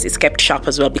business is kept sharp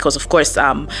as well, because of course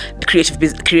the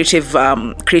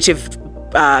creative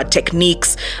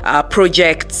techniques,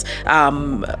 projects,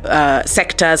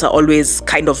 sectors are always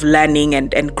kind of learning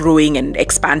and growing and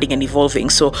expanding and evolving.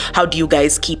 So how do you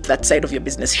guys keep that side of your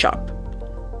business sharp?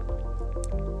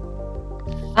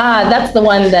 That's the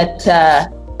one that's a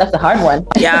hard one.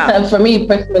 Yeah. For me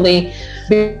personally,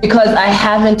 because I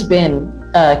haven't been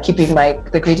keeping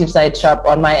the creative side sharp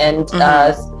on my end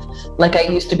like I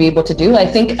used to be able to do. I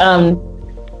think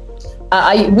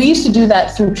we used to do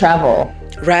that through travel.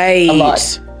 Right. A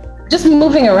lot. Just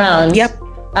moving around. Yep.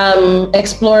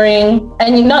 Exploring,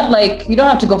 and you don't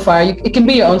have to go far. It can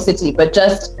be your own city, but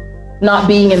just not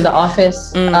being in the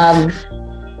office.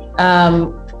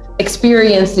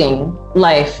 Experiencing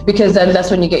life, because then that's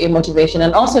when you get your motivation,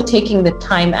 and also taking the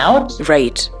time out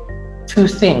to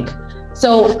think.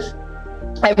 So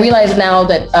I realize now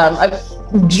that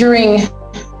during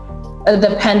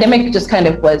the pandemic just kind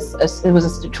of was,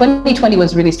 2020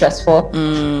 was really stressful.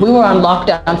 We were on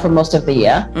lockdown for most of the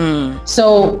year.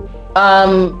 So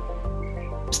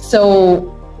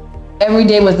every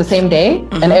day was the same day,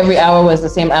 and every hour was the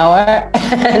same hour.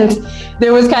 And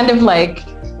there was kind of like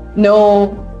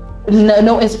no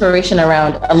inspiration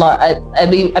around a lot.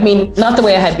 I mean, not the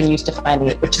way I had been used to finding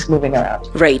it, which is moving around.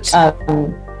 Right.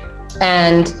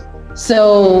 And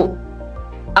so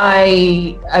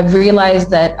I've realized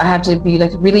that I have to be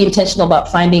like really intentional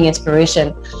about finding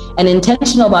inspiration and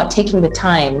intentional about taking the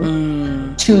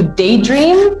time to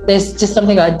daydream. There's just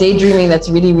something about daydreaming that's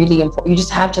really, really important. You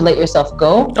just have to let yourself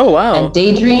go. Oh, wow. And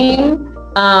daydream.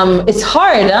 It's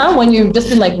hard when you've just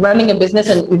been like running a business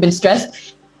and you've been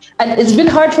stressed. And it's been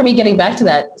hard for me getting back to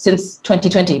that since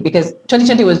 2020, because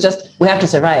 2020 was just, we have to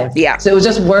survive. Yeah. So it was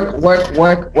just work.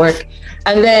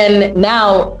 And then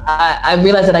now I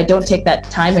realize that I don't take that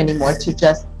time anymore to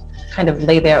just kind of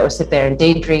lay there or sit there and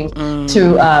daydream,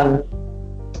 to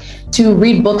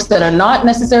read books that are not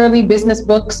necessarily business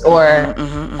books, or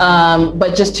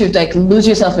but just to like lose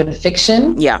yourself in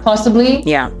fiction, possibly.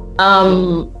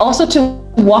 Also to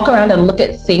walk around and look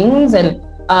at things and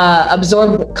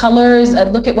absorb colors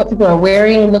and look at what people are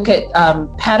wearing, look at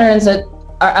patterns that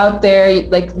are out there,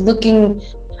 like looking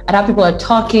at how people are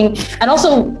talking. And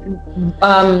also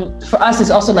for us, it's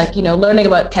also like, learning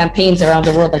about campaigns around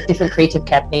the world, like different creative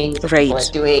campaigns that people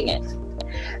are doing,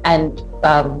 and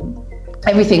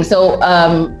everything. So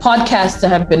podcasts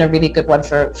have been a really good one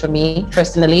for me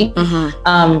personally.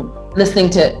 Listening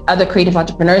to other creative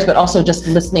entrepreneurs, but also just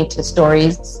listening to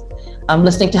stories,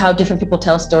 listening to how different people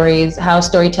tell stories, how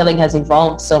storytelling has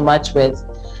evolved so much with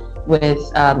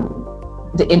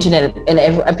the internet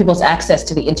and people's access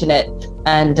to the internet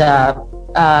and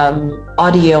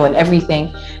audio and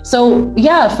everything. So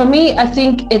for me, I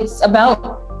think it's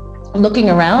about looking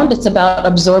around. It's about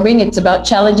absorbing. It's about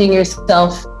challenging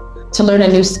yourself to learn a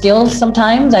new skill.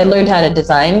 Sometimes I learned how to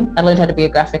design. I learned how to be a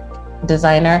graphic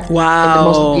designer. Wow. In the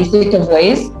most basic of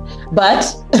ways,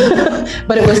 but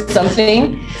it was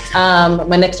something.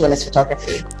 My next one is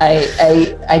photography.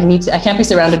 I can't be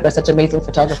surrounded by such amazing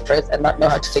photographers and not know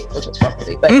how to take photos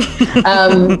properly. But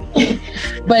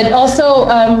but also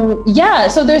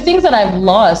so there are things that I've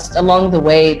lost along the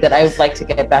way that I would like to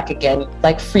get back again,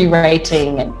 like free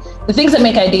writing and the things that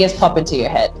make ideas pop into your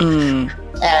head. And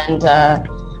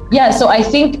so I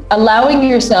think allowing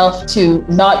yourself to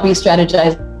not be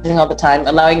strategizing all the time,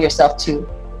 allowing yourself to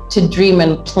dream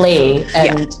and play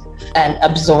and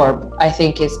absorb, I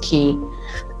think is key.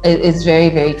 It is very,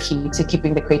 very key to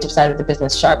keeping the creative side of the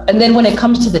business sharp. And then when it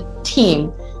comes to the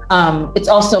team, it's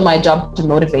also my job to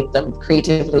motivate them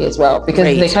creatively as well,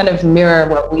 because they kind of mirror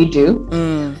what we do.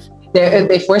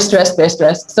 If we're stressed, they're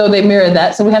stressed. So they mirror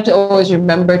that. So we have to always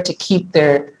remember to keep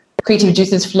their creative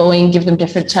juices flowing, give them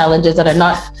different challenges that are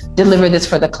not deliver this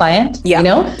for the client,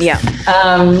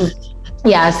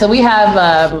 so we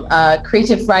have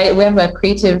Creative Friday. We have a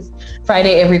Creative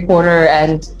Friday every quarter,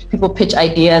 and people pitch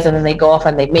ideas, and then they go off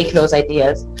and they make those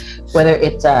ideas. Whether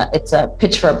it's a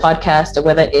pitch for a podcast, or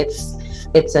whether it's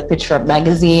a pitch for a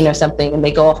magazine or something, and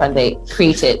they go off and they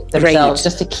create it themselves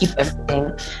just to keep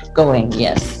everything going.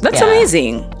 Yes, that's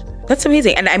amazing. That's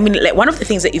amazing. And I mean, like, one of the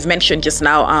things that you've mentioned just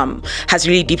now has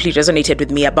really deeply resonated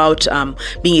with me about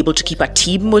being able to keep a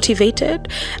team motivated.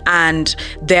 And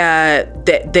there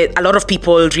a lot of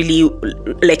people really,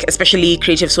 like, especially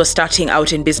creatives who are starting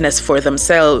out in business for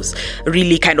themselves,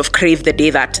 really kind of crave the day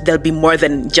that there'll be more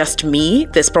than just me.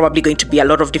 There's probably going to be a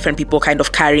lot of different people kind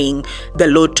of carrying the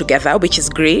load together, which is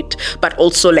great. But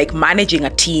also like managing a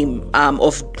team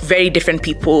of very different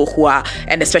people who are,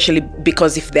 and especially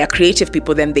because if they're creative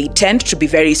people, then they tend to be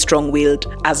very strong-willed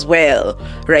as well,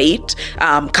 right?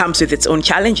 Comes with its own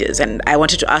challenges. And I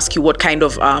wanted to ask you what kind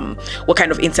of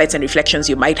insights and reflections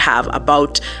you might have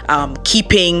about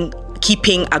keeping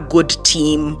a good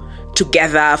team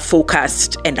together,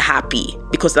 focused and happy,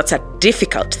 because that's a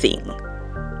difficult thing.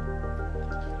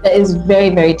 That is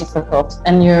very, very difficult,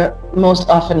 and you're most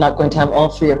often not going to have all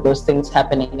three of those things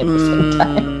happening at the same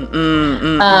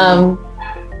time.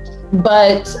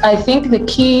 But I think the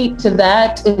key to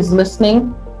that is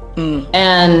listening,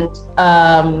 and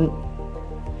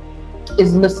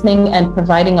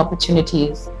providing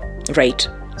opportunities, right,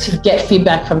 to get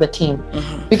feedback from the team.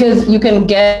 Because you can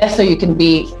guess, or you can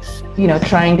be,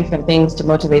 trying different things to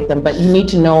motivate them, but you need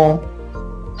to know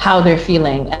how they're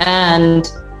feeling,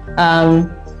 and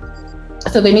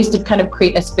so there needs to kind of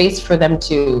create a space for them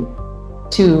to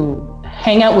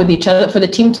hang out with each other, for the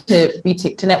team to be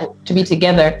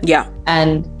together,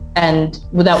 and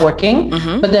without working,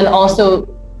 but then also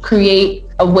create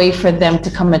a way for them to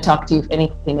come and talk to you if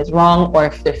anything is wrong or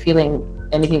if they're feeling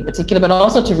anything in particular, but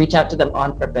also to reach out to them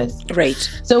on purpose. Right.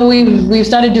 So we've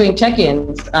started doing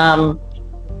check-ins.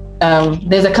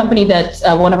 There's a company that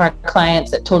one of our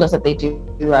clients that told us that they do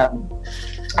a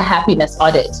happiness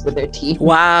audit with their team.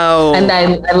 Wow. And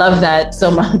I love that so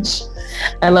much.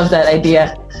 I love that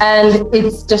idea. And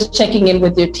it's just checking in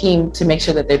with your team to make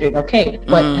sure that they're doing okay.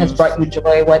 What has brought you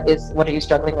joy? What are you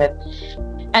struggling with?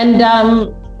 And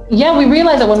we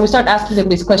realize that when we start asking them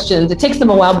these questions, it takes them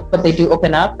a while, but they do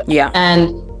open up. Yeah. And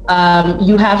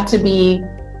you have to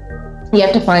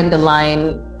find the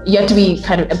line. You have to be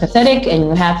kind of empathetic, and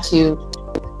you have to,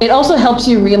 it also helps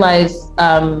you realize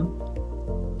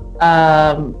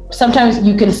sometimes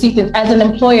you can see things as an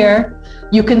employer.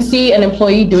 You can see an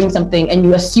employee doing something and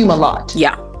you assume a lot.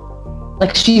 Yeah.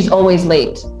 Like she's always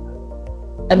late.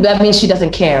 And that means she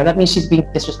doesn't care. That means she's being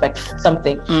disrespectful,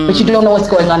 something. But you don't know what's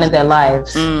going on in their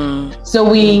lives.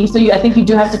 So I think you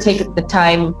do have to take the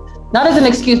time, not as an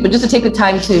excuse, but just to take the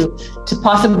time to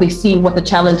possibly see what the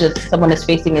challenges someone is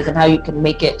facing is and how you can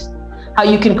how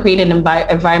you can create an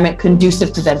environment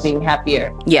conducive to them being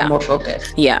happier, and more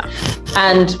focused. Yeah.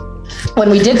 And when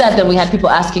we did that, then we had people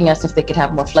asking us if they could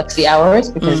have more flexi hours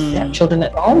because they have children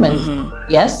at home, and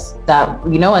yes, that,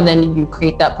 and then you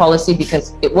create that policy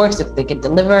because it works if they can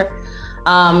deliver.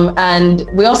 And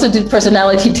we also did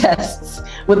personality tests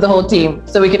with the whole team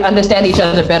so we could understand each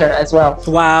other better as well.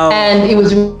 Wow. And it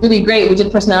was really great. We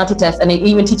did personality tests, and it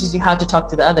even teaches you how to talk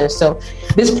to the others. So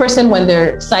this person, when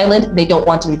they're silent, they don't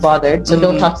want to be bothered, so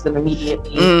don't talk to them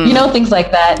immediately. Things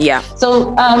like that. Yeah.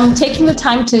 So taking the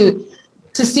time to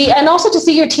see, and also to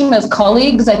see your team as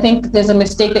colleagues. I think there's a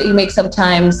mistake that you make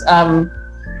sometimes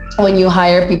when you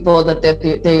hire people that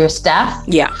they're your staff.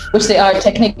 Yeah. Which they are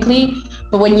technically,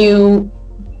 but when you,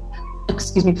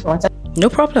 excuse me for 1 second. No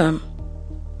problem.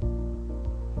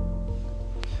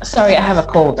 Sorry, I have a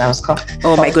cold. I was coughing.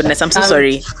 Oh my goodness, I'm so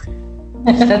sorry.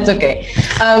 That's okay.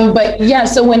 But yeah,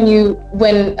 so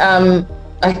when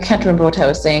I can't remember what I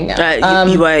was saying.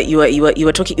 You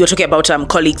were talking about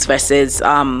colleagues versus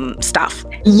staff.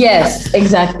 Yes,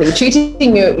 exactly.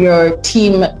 Treating your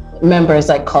team members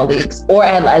like colleagues or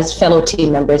as fellow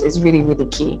team members is really, really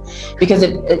key, because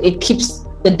it keeps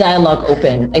the dialogue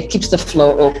open. It keeps the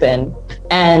flow open,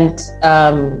 and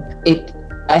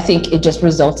I think it just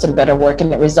results in better work,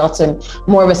 and it results in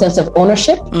more of a sense of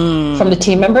ownership from the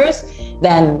team members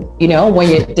than,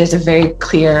 when there's a very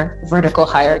clear vertical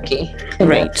hierarchy.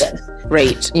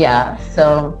 Right. Yeah.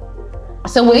 So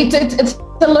it's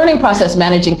a learning process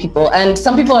managing people, and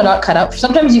some people are not cut out.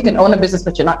 Sometimes you can own a business,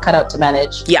 but you're not cut out to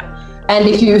manage. Yeah. And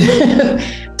if you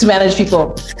to manage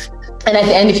people.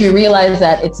 And if you realize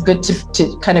that it's good to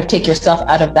kind of take yourself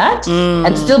out of that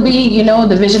and still be,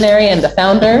 the visionary and the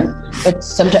founder,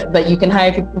 but you can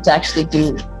hire people to actually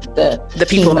do the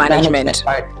people management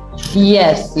part.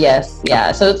 Yes,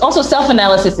 yeah. So it's also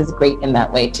self-analysis is great in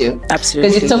that way too.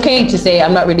 Absolutely. Because it's okay to say,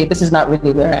 this is not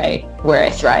really where I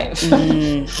thrive.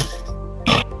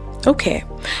 Okay.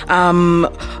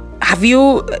 Have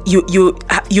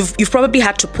you've probably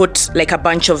had to put like a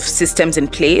bunch of systems in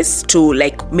place to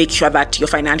like make sure that your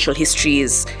financial history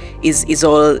is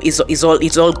all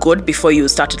good before you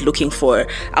started looking for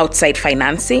outside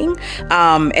financing,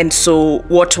 and so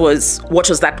what was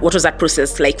that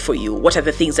process like for you? What are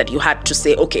the things that you had to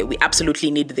say, okay, we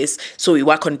absolutely need this, so we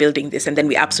work on building this, and then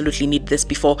we absolutely need this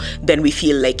before then we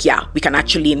feel like, yeah, we can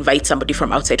actually invite somebody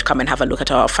from outside to come and have a look at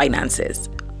our finances?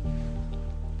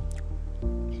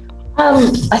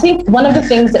 I think one of the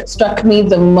things that struck me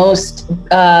the most,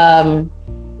 our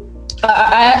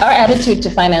attitude to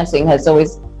financing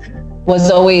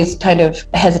was always kind of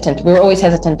hesitant. We were always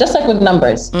hesitant, just like with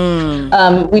numbers.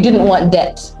 We didn't want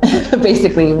debt,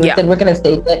 basically. We said we're going to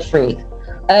stay debt free.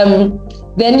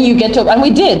 Then you get to, and we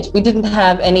didn't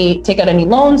have take out any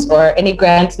loans or any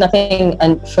grants, nothing,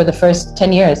 and for the first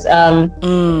 10 years of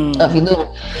Illume.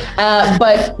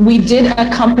 But we did a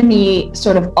company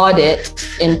sort of audit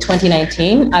in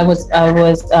 2019. I was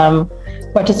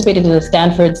participated in the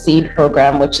Stanford Seed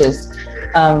program, which is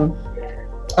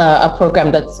a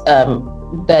program that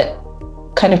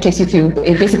kind of takes you through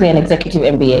basically an executive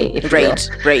MBA, if you will.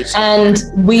 Right. And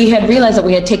we had realized that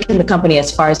we had taken the company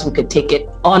as far as we could take it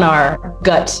on our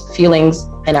gut feelings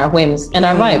and our whims and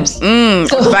our vibes.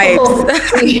 Vibes.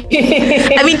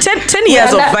 I mean, 10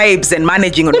 years of vibes and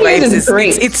managing on vibes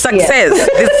it's success. Yes.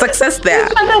 There's success there.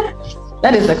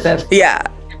 That is success. Yeah.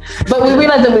 But we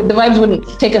realized that the vibes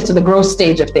wouldn't take us to the growth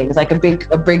stage of things, like a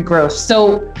big growth.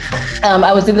 So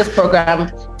I was in this program,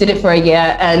 did it for a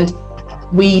year, and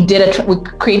we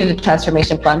created a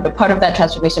transformation plan, but part of that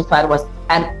transformation plan was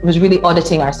and was really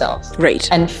auditing ourselves. Right.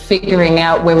 And figuring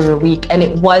out where we were weak. And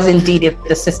it was indeed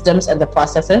the systems and the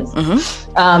processes.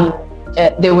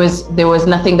 There was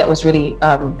nothing that was really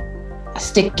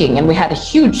sticking, and we had a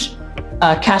huge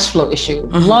cash flow issue,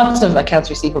 lots of accounts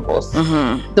receivables.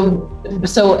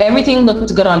 So everything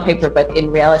looked good on paper, but in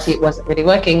reality, it wasn't really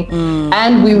working.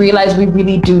 And we realized we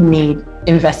really do need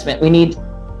investment.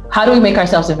 How do we make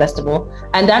ourselves investable?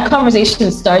 And that conversation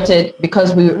started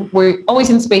because we're always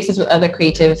in spaces with other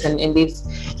creatives and in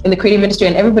the creative industry,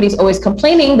 and everybody's always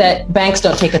complaining that banks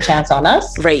don't take a chance on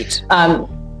us. Right.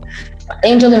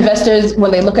 Angel investors,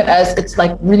 when they look at us, it's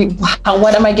like, really, wow,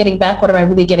 what am I getting back? What am I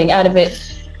really getting out of it?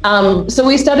 So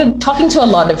we started talking to a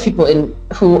lot of people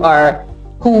who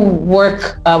work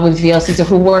with VLCs, or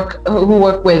who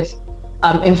work with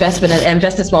investment and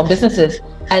invest in small businesses,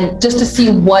 and just to see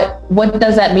what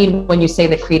does that mean when you say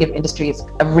the creative industry is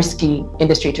a risky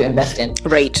industry to invest in.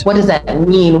 Right. What does that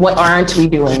mean? What aren't we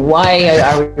doing? Why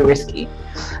are we risky?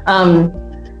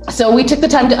 So we took the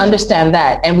time to understand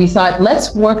that, and we thought,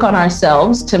 let's work on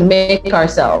ourselves to make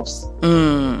ourselves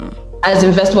as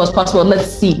investable as possible.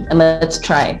 Let's see and let's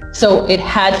try. So it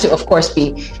had to, of course,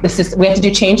 be the system. We had to do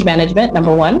change management,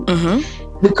 number one.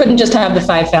 We couldn't just have the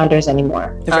 5 founders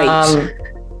anymore. Right.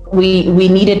 We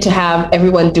needed to have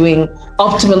everyone doing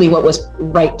optimally what was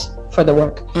right for the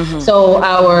work. So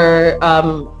our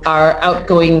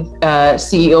outgoing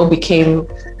CEO became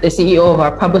the CEO of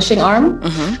our publishing arm,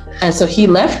 and so he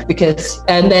left because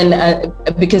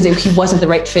he wasn't the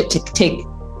right fit to take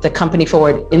the company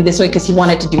forward in this way, because he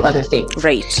wanted to do other things.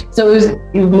 Right. So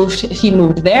he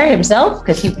moved there himself,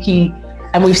 because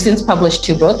and we've since published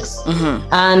 2 books.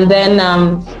 And then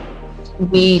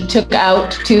we took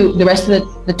out the rest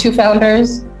of the 2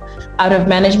 founders out of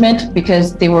management,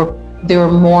 because they were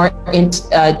more in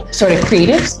sort of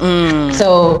creatives.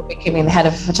 So becoming the head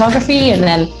of photography, and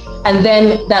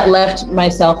then that left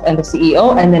myself and the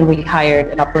CEO, and then we hired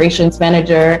an operations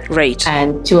manager, right,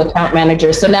 and 2 account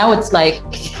managers. So now it's like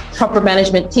proper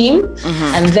management team.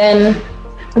 And then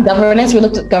governance, we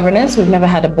looked at governance. We've never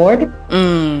had a board.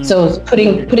 So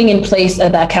putting in place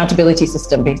an accountability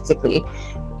system, basically,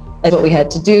 is what we had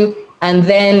to do. And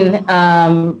then,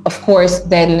 of course,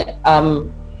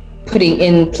 putting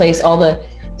in place all the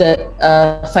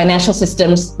financial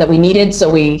systems that we needed. So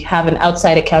we have an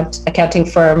outside accounting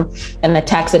firm and a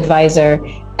tax advisor,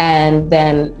 and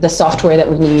then the software that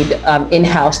we need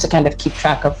in-house to kind of keep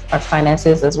track of our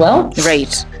finances as well.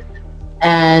 Right.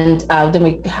 And then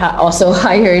we also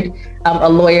hired a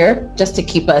lawyer just to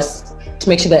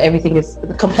make sure that everything is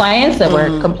compliance, that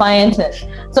we're compliant.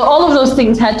 So all of those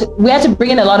things we had to bring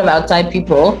in a lot of outside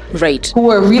people, right, who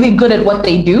were really good at what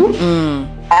they do.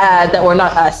 That were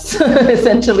not us,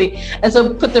 essentially. And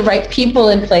so put the right people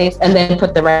in place, and then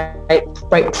put the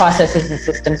right processes and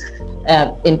systems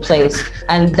in place,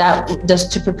 and that just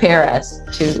to prepare us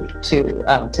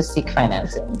to seek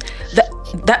financing.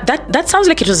 That sounds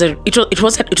like it was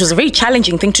a very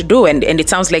challenging thing to do, and it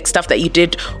sounds like stuff that you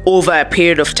did over a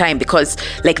period of time, because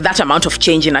like that amount of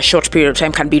change in a short period of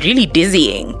time can be really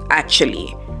dizzying,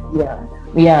 actually.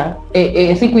 Yeah.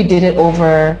 I think we did it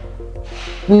over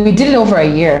a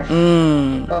year.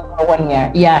 Over 1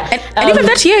 year. Yeah. And even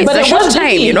that year is a short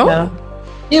time, you know?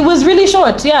 It was really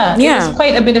short, yeah. It was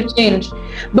quite a bit of change.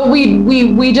 But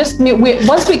we just knew,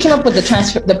 once we came up with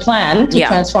the plan to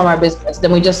transform our business,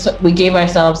 then we gave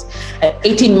ourselves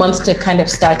 18 months to kind of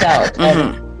start out.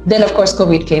 And then of course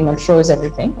COVID came and froze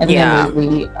everything. And then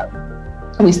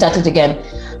we started again.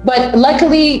 But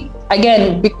luckily,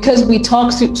 again, because we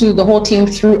talked to the whole team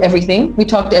through everything, we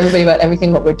talked to everybody about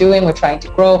everything, what we're doing, we're trying to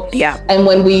grow. Yeah. And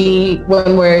when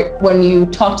you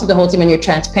talk to the whole team and you're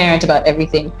transparent about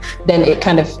everything, then it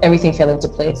kind of, everything fell into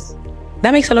place.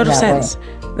 That makes a lot of sense.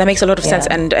 That makes a lot of sense,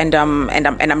 and I'm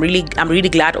really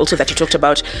glad also that you talked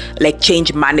about like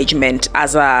change management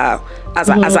as a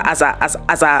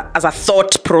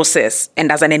thought process and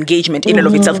as an engagement in and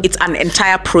of itself. It's an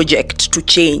entire project to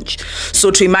change. So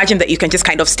to imagine that you can just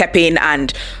kind of step in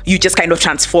and you just kind of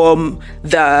transform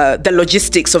the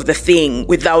logistics of the thing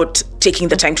without taking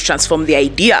the time to transform the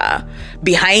idea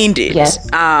behind it. Yes.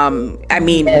 I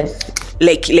mean. Yes.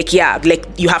 Like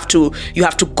you have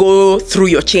to go through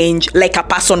your change like a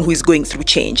person who is going through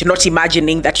change, not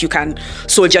imagining that you can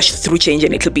soldier through change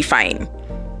and it'll be fine.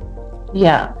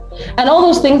 Yeah. And all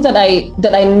those things that I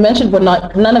mentioned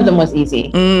none of them was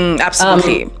easy.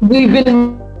 Absolutely. We've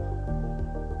been.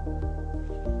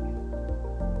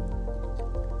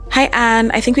 Hi,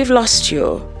 Anne. I think we've lost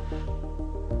you.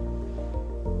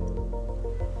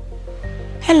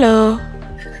 Hello.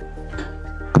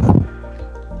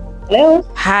 Hello?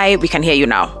 Hi, we can hear you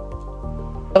now.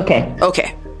 Okay.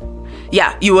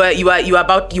 Yeah, you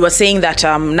were saying that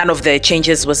none of the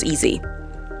changes was easy.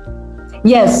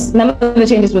 Yes, none of the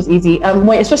changes was easy,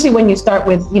 especially when you start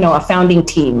with, a founding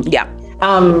team. Yeah.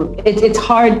 It's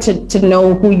hard to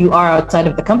know who you are outside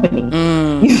of the company.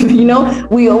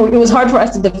 It was hard for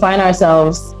us to define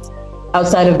ourselves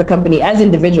outside of the company as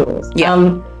individuals. Yeah.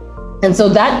 And so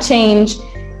that change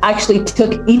actually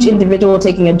took each individual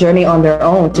taking a journey on their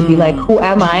own to be like, who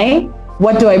am I?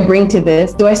 What do I bring to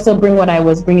this? Do I still bring what I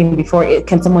was bringing before?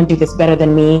 Can someone do this better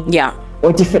than me? Yeah.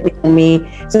 Or differently than me?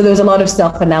 So there's a lot of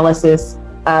self-analysis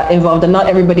involved, and not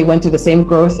everybody went through the same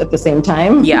growth at the same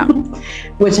time. Yeah.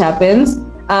 Which happens.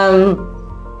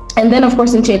 And then, of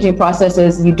course, in changing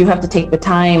processes, you do have to take the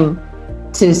time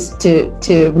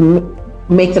to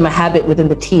make them a habit within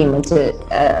the team and to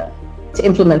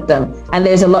implement them. And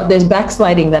there's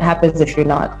backsliding that happens if you're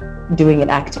not doing it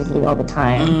actively all the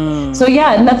time. So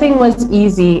yeah, nothing was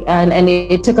easy, and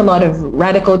it took a lot of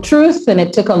radical truth, and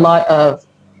it took a lot of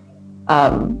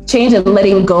change and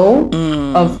letting go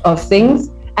of things.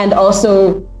 And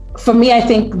also for me, I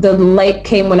think the light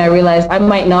came when I realized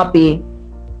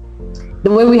the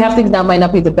way we have things now might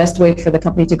not be the best way for the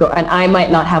company to go, and I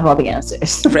might not have all the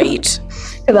answers. Right.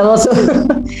 Because I'm also,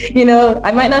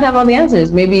 I might not have all the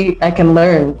answers. Maybe I can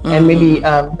learn, and maybe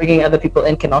bringing other people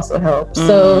in can also help.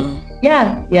 So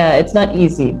yeah, it's not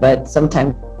easy, but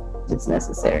sometimes it's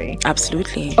necessary.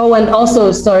 Absolutely. Oh, and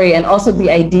also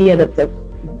the idea that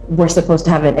we're supposed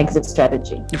to have an exit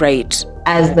strategy. Right.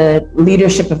 As the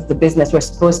leadership of the business, we're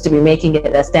supposed to be making it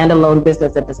a standalone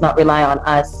business that does not rely on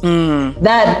us.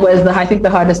 That was I think the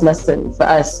hardest lesson for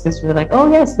us, because we're like,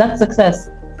 oh yes, that's success,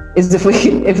 is if we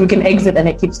can exit and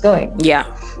it keeps going. Yeah.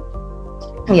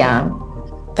 Yeah.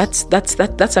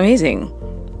 That's amazing.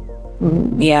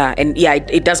 Yeah, and yeah,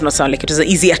 it does not sound like it was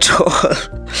easy at all.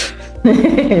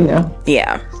 No.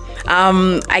 Yeah.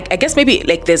 I guess maybe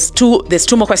like there's two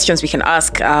more questions we can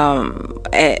ask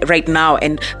right now,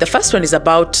 and the first one is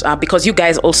about because you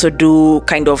guys also do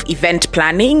kind of event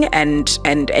planning and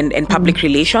public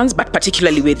relations, but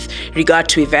particularly with regard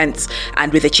to events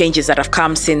and with the changes that have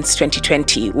come since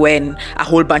 2020, when a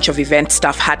whole bunch of event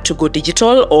stuff had to go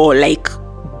digital or like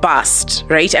bust,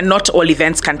 right? And not all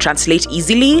events can translate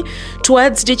easily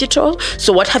towards digital.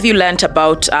 So what have you learned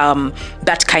about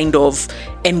that kind of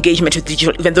engagement with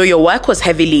digital, even though your work was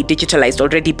heavily digitalized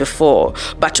already before?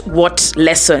 But what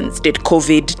lessons did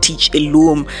COVID teach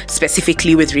Illume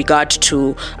specifically with regard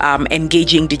to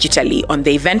engaging digitally on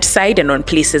the event side and on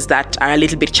places that are a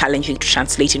little bit challenging to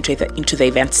translate into the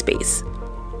event space,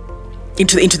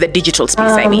 into the digital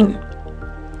space? I mean,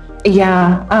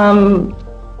 yeah.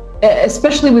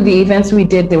 Especially with the events we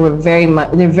did, they're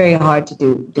very hard to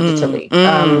do digitally.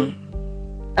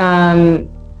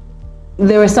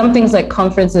 There were some things like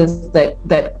conferences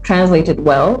that translated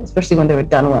well, especially when they were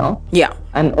done well,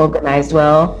 and organized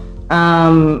well.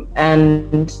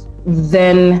 And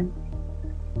then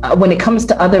when it comes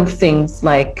to other things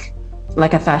like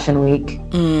a fashion week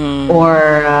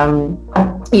or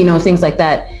things like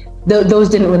that, those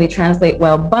didn't really translate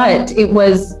well. But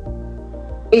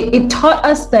it taught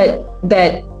us that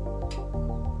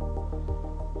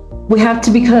we have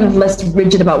to be kind of less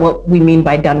rigid about what we mean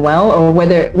by done well, or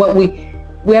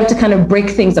we have to kind of break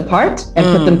things apart and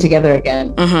put them together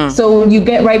again. So you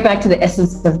get right back to the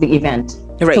essence of the event.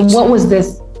 Right. So what was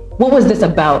this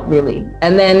about really?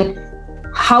 And then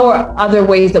how are other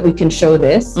ways that we can show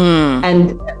this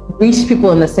and reach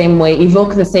people in the same way,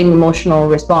 evoke the same emotional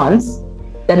response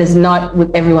that is not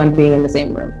with everyone being in the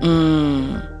same room.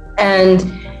 And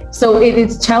so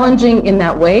it's challenging in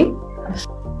that way.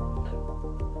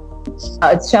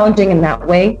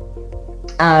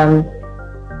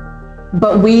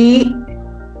 But we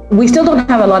still don't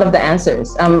have a lot of the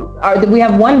answers. We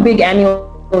have one big annual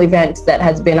event that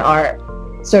has been our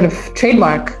sort of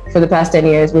trademark for the past 10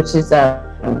 years, which is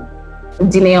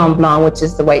Dîner en Blanc, which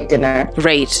is the white dinner.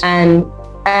 Right. And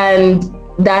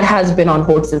that has been on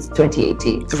hold since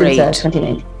 2018, since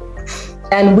 2019.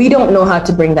 And we don't know how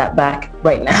to bring that back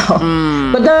right now.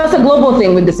 But that's a global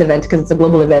thing with this event, because it's a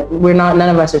global event. None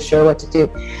of us are sure what to do,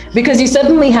 because you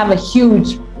suddenly have a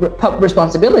huge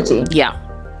responsibility. Yeah.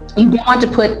 You don't want to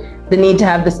put the need to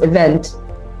have this event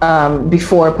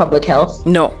before public health.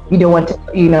 No. You don't want to,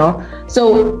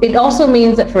 So it also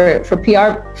means that for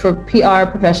PR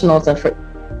professionals and for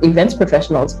events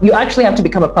professionals, you actually have to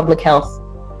become a public health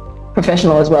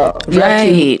professional as well.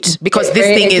 Right. Because this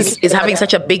thing is having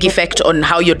such a big effect on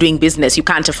how you're doing business. You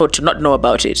can't afford to not know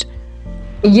about it.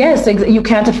 Yes, you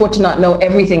can't afford to not know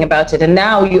everything about it. And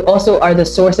now you also are the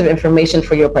source of information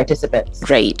for your participants.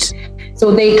 Right.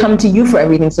 So they come to you for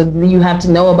everything. So you have to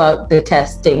know about the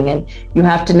testing, and you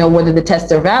have to know whether the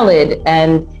tests are valid,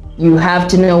 and you have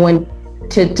to know when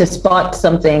to spot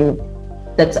something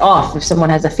that's off. If someone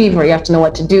has a fever, you have to know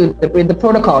what to do. The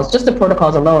protocols, just the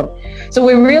protocols alone. So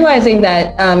we're realizing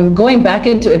that going back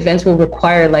into events will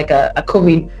require like a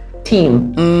COVID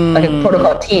team, like a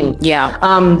protocol team. Yeah.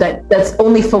 That's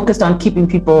only focused on keeping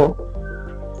people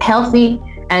healthy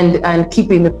and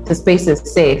keeping the spaces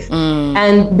safe.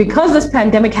 And because this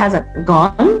pandemic hasn't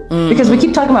gone, because we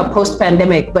keep talking about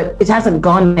post-pandemic, but it hasn't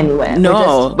gone anywhere.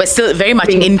 No, we're still very much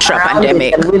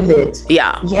intra-pandemic. And with it.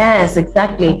 Yeah. Yes,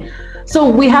 exactly. So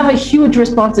we have a huge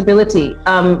responsibility,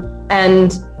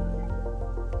 and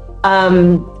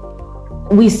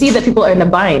we see that people are in a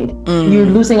bind. You're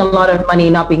losing a lot of money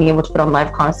not being able to put on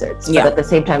live concerts, but at the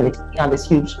same time, you're taking on this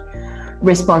huge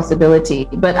responsibility.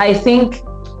 But I think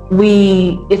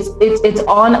it's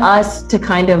on us to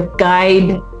kind of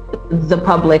guide the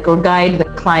public or guide the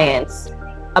clients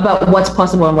about what's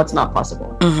possible and what's not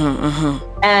possible.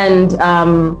 And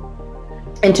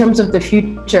in terms of the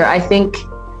future, I feel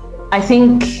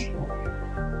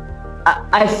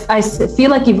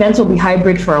like events will be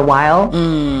hybrid for a while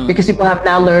because people have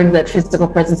now learned that physical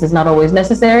presence is not always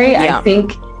necessary. I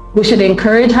think we should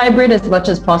encourage hybrid as much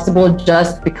as possible,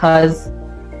 just because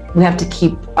we have to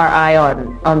keep our eye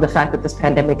on the fact that this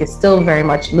pandemic is still very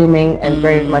much looming and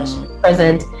very much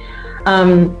present.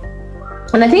 And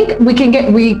I think we can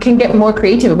get more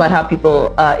creative about how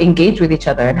people engage with each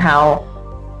other and how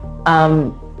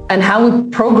we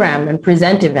program and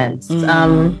present events. So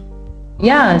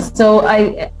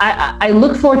I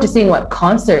look forward to seeing what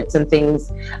concerts and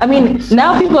things. I mean,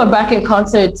 now people are back in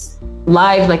concerts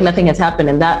live like nothing has happened,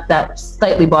 and that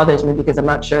slightly bothers me because I'm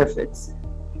not sure if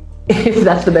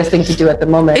that's the best thing to do at the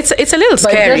moment. It's a little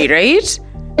scary, right?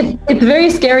 It's very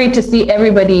scary to see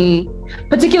everybody,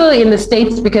 particularly in the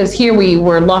States, because here we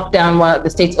were locked down while the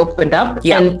States opened up,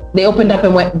 and they opened up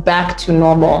and went back to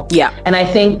normal. And I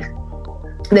think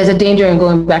there's a danger in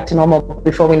going back to normal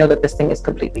before we know that this thing is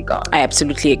completely gone. I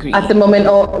absolutely agree. At the moment,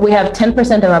 we have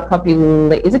 10% of our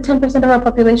population. Is it 10% of our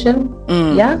population?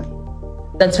 Yeah,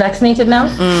 that's vaccinated now,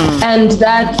 and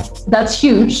that's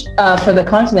huge for the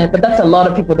continent. But that's a lot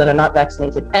of people that are not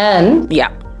vaccinated. And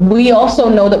we also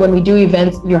know that when we do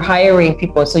events, you're hiring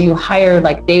people. So you hire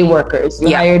like day workers,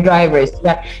 you hire drivers.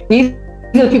 These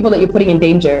are the people that you're putting in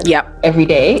danger every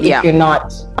day if you're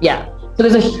not. So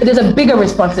there's a bigger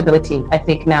responsibility, I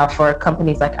think, now for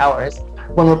companies like ours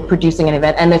when we're producing an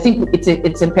event, and I think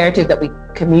it's imperative that we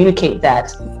communicate that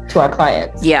to our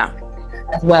clients.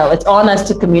 As well, it's on us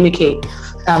to communicate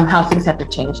how things have to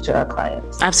change to our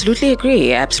clients. Absolutely agree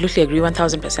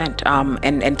 1000%.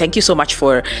 And thank you so much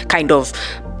for kind of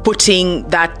putting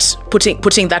that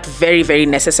very, very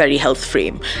necessary health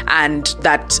frame and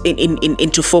that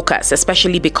into focus,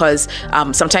 especially because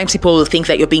sometimes people will think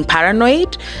that you're being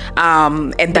paranoid,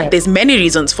 and that there's many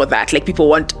reasons for that. Like, people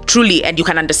want truly, and you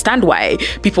can understand why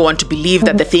people want to believe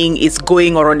that the thing is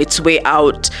going or on its way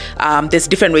out. There's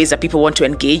different ways that people want to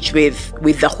engage with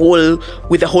the whole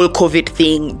COVID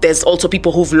thing. There's also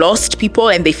people who've lost people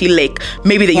and they feel like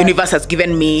maybe the universe has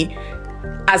given me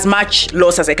as much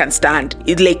loss as I can stand.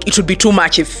 It would be too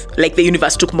much if like the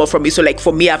universe took more from me. So like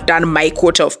for me, I've done my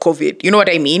quota of COVID. You know what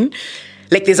I mean?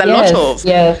 Like there's a lot of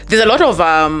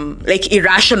like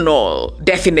irrational,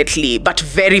 definitely, but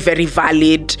very, very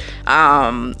valid,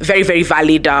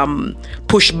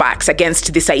 pushbacks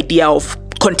against this idea of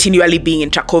continually being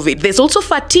intra COVID. There's also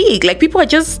fatigue. Like people are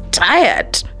just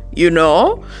tired, you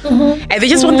know, and they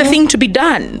just want the thing to be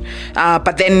done.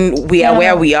 But then we are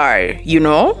where we are, you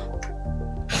know.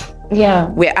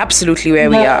 We're absolutely where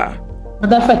we are. But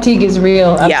that fatigue is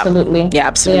real, absolutely. Yeah,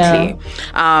 absolutely.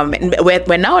 And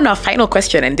we're now on our final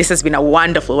question, and this has been a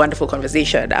wonderful, wonderful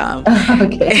conversation. And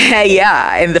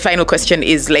the final question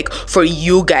is, like, for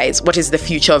you guys, what is the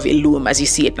future of Illume as you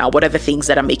see it now? What are the things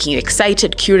that are making you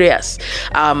excited, curious,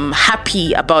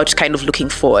 happy about kind of looking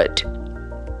forward?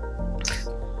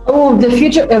 Oh, the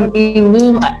future of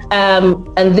Illume,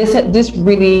 and this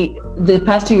really, the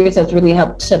past 2 years has really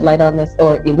helped shed light on this,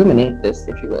 or illuminate this,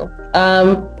 if you will.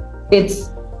 It's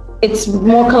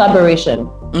more collaboration,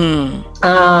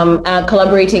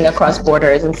 collaborating across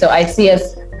borders, and so I see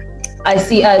us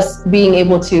being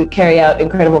able to carry out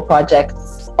incredible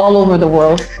projects all over the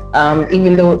world,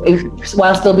 even though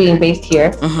while still being based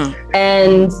here,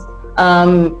 and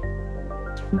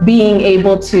being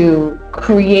able to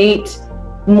create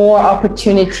more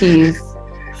opportunities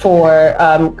for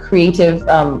creative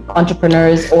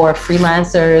entrepreneurs or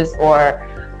freelancers or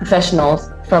professionals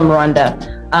from Rwanda,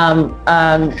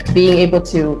 being able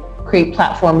to create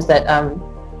platforms that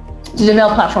to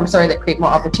develop platforms, that create more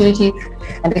opportunities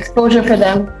and exposure for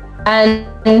them.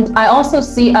 And I also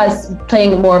see us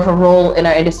playing more of a role in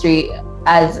our industry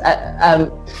as,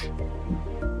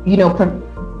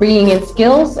 bringing in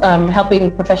skills,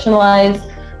 helping professionalize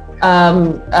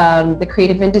the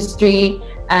creative industry,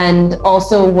 and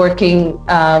also working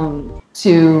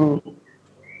to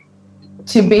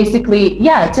basically,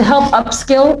 to help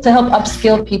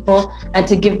upskill people and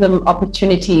to give them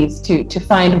opportunities to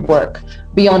find work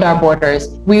beyond our borders.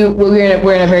 We're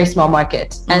in a very small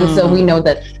market, and so we know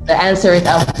that the answer is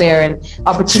out there and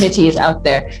opportunity is out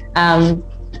there.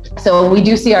 So we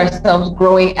do see ourselves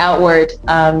growing outward,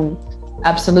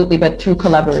 absolutely, but through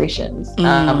collaborations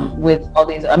with all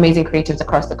these amazing creatives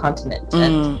across the continent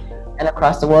and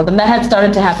across the world. And that had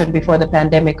started to happen before the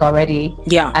pandemic already.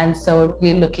 Yeah. And so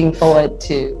we're looking forward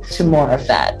to more of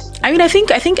that. I mean, I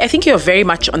think you're very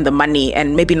much on the money,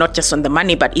 and maybe not just on the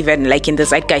money, but even like in the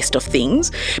zeitgeist of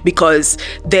things, because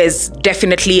there's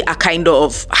definitely a kind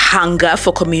of hunger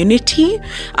for community,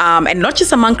 and not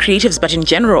just among creatives, but in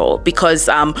general, because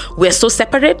we're so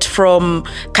separate from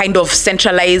kind of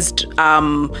centralized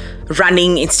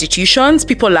running institutions.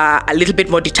 People are a little bit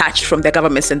more detached from their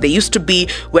governments than they used to be.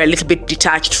 We're a little bit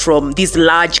detached from these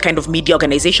large kind of media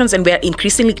organizations, and we're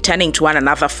increasingly turning to one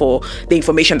another for the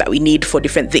information that we need for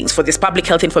different things. For this public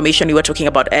health information you were talking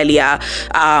about earlier,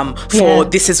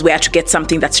 this is where to get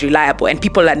something that's reliable, and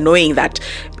people are knowing that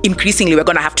increasingly we're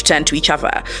going to have to turn to each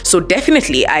other. So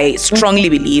definitely, I strongly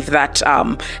believe that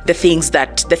the things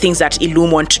that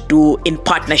Illum want to do in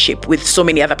partnership with so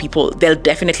many other people, they'll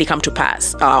definitely come to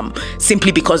pass,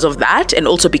 simply because of that, and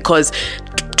also because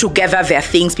together there are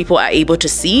things people are able to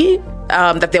see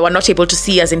that they were not able to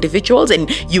see as individuals, and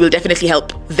you will definitely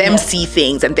help them see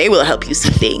things, and they will help you see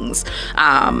things,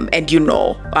 and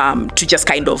to just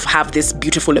kind of have this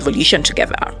beautiful evolution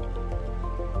together.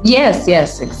 Yes,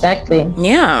 exactly.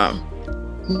 Yeah.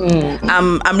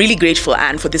 I'm really grateful,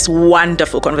 Anne, for this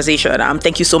wonderful conversation.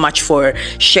 Thank you so much for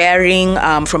sharing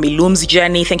from Illum's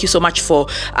journey. Thank you so much for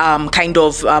kind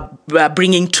of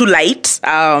bringing to light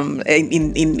in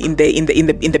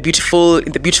the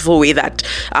beautiful way that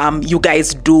you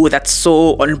guys do. That's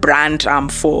so on brand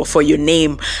for your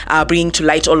name. Bringing to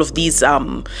light all of these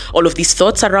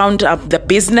thoughts around the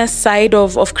business side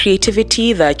of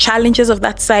creativity, the challenges of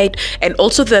that side, and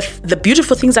also the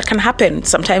beautiful things that can happen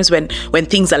sometimes when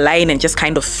things align and just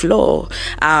kind of flow.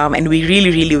 And we really,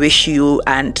 really wish you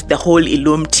and the whole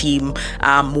Illum team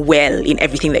well in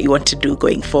everything that you want to do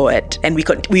going forward. And we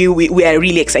are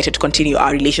really excited to continue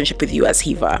our relationship with you as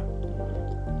Hiva.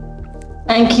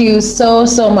 Thank you so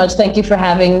much. Thank you for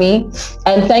having me.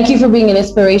 And thank you for being an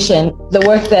inspiration. The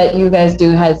work that you guys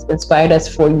do has inspired us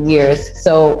for years.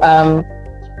 So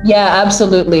yeah,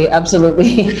 absolutely.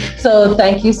 So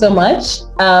thank you so much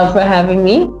for having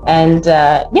me. And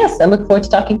yes, I look forward to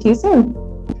talking to you soon.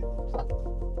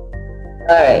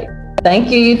 All right.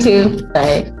 Thank you, you too.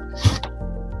 Bye.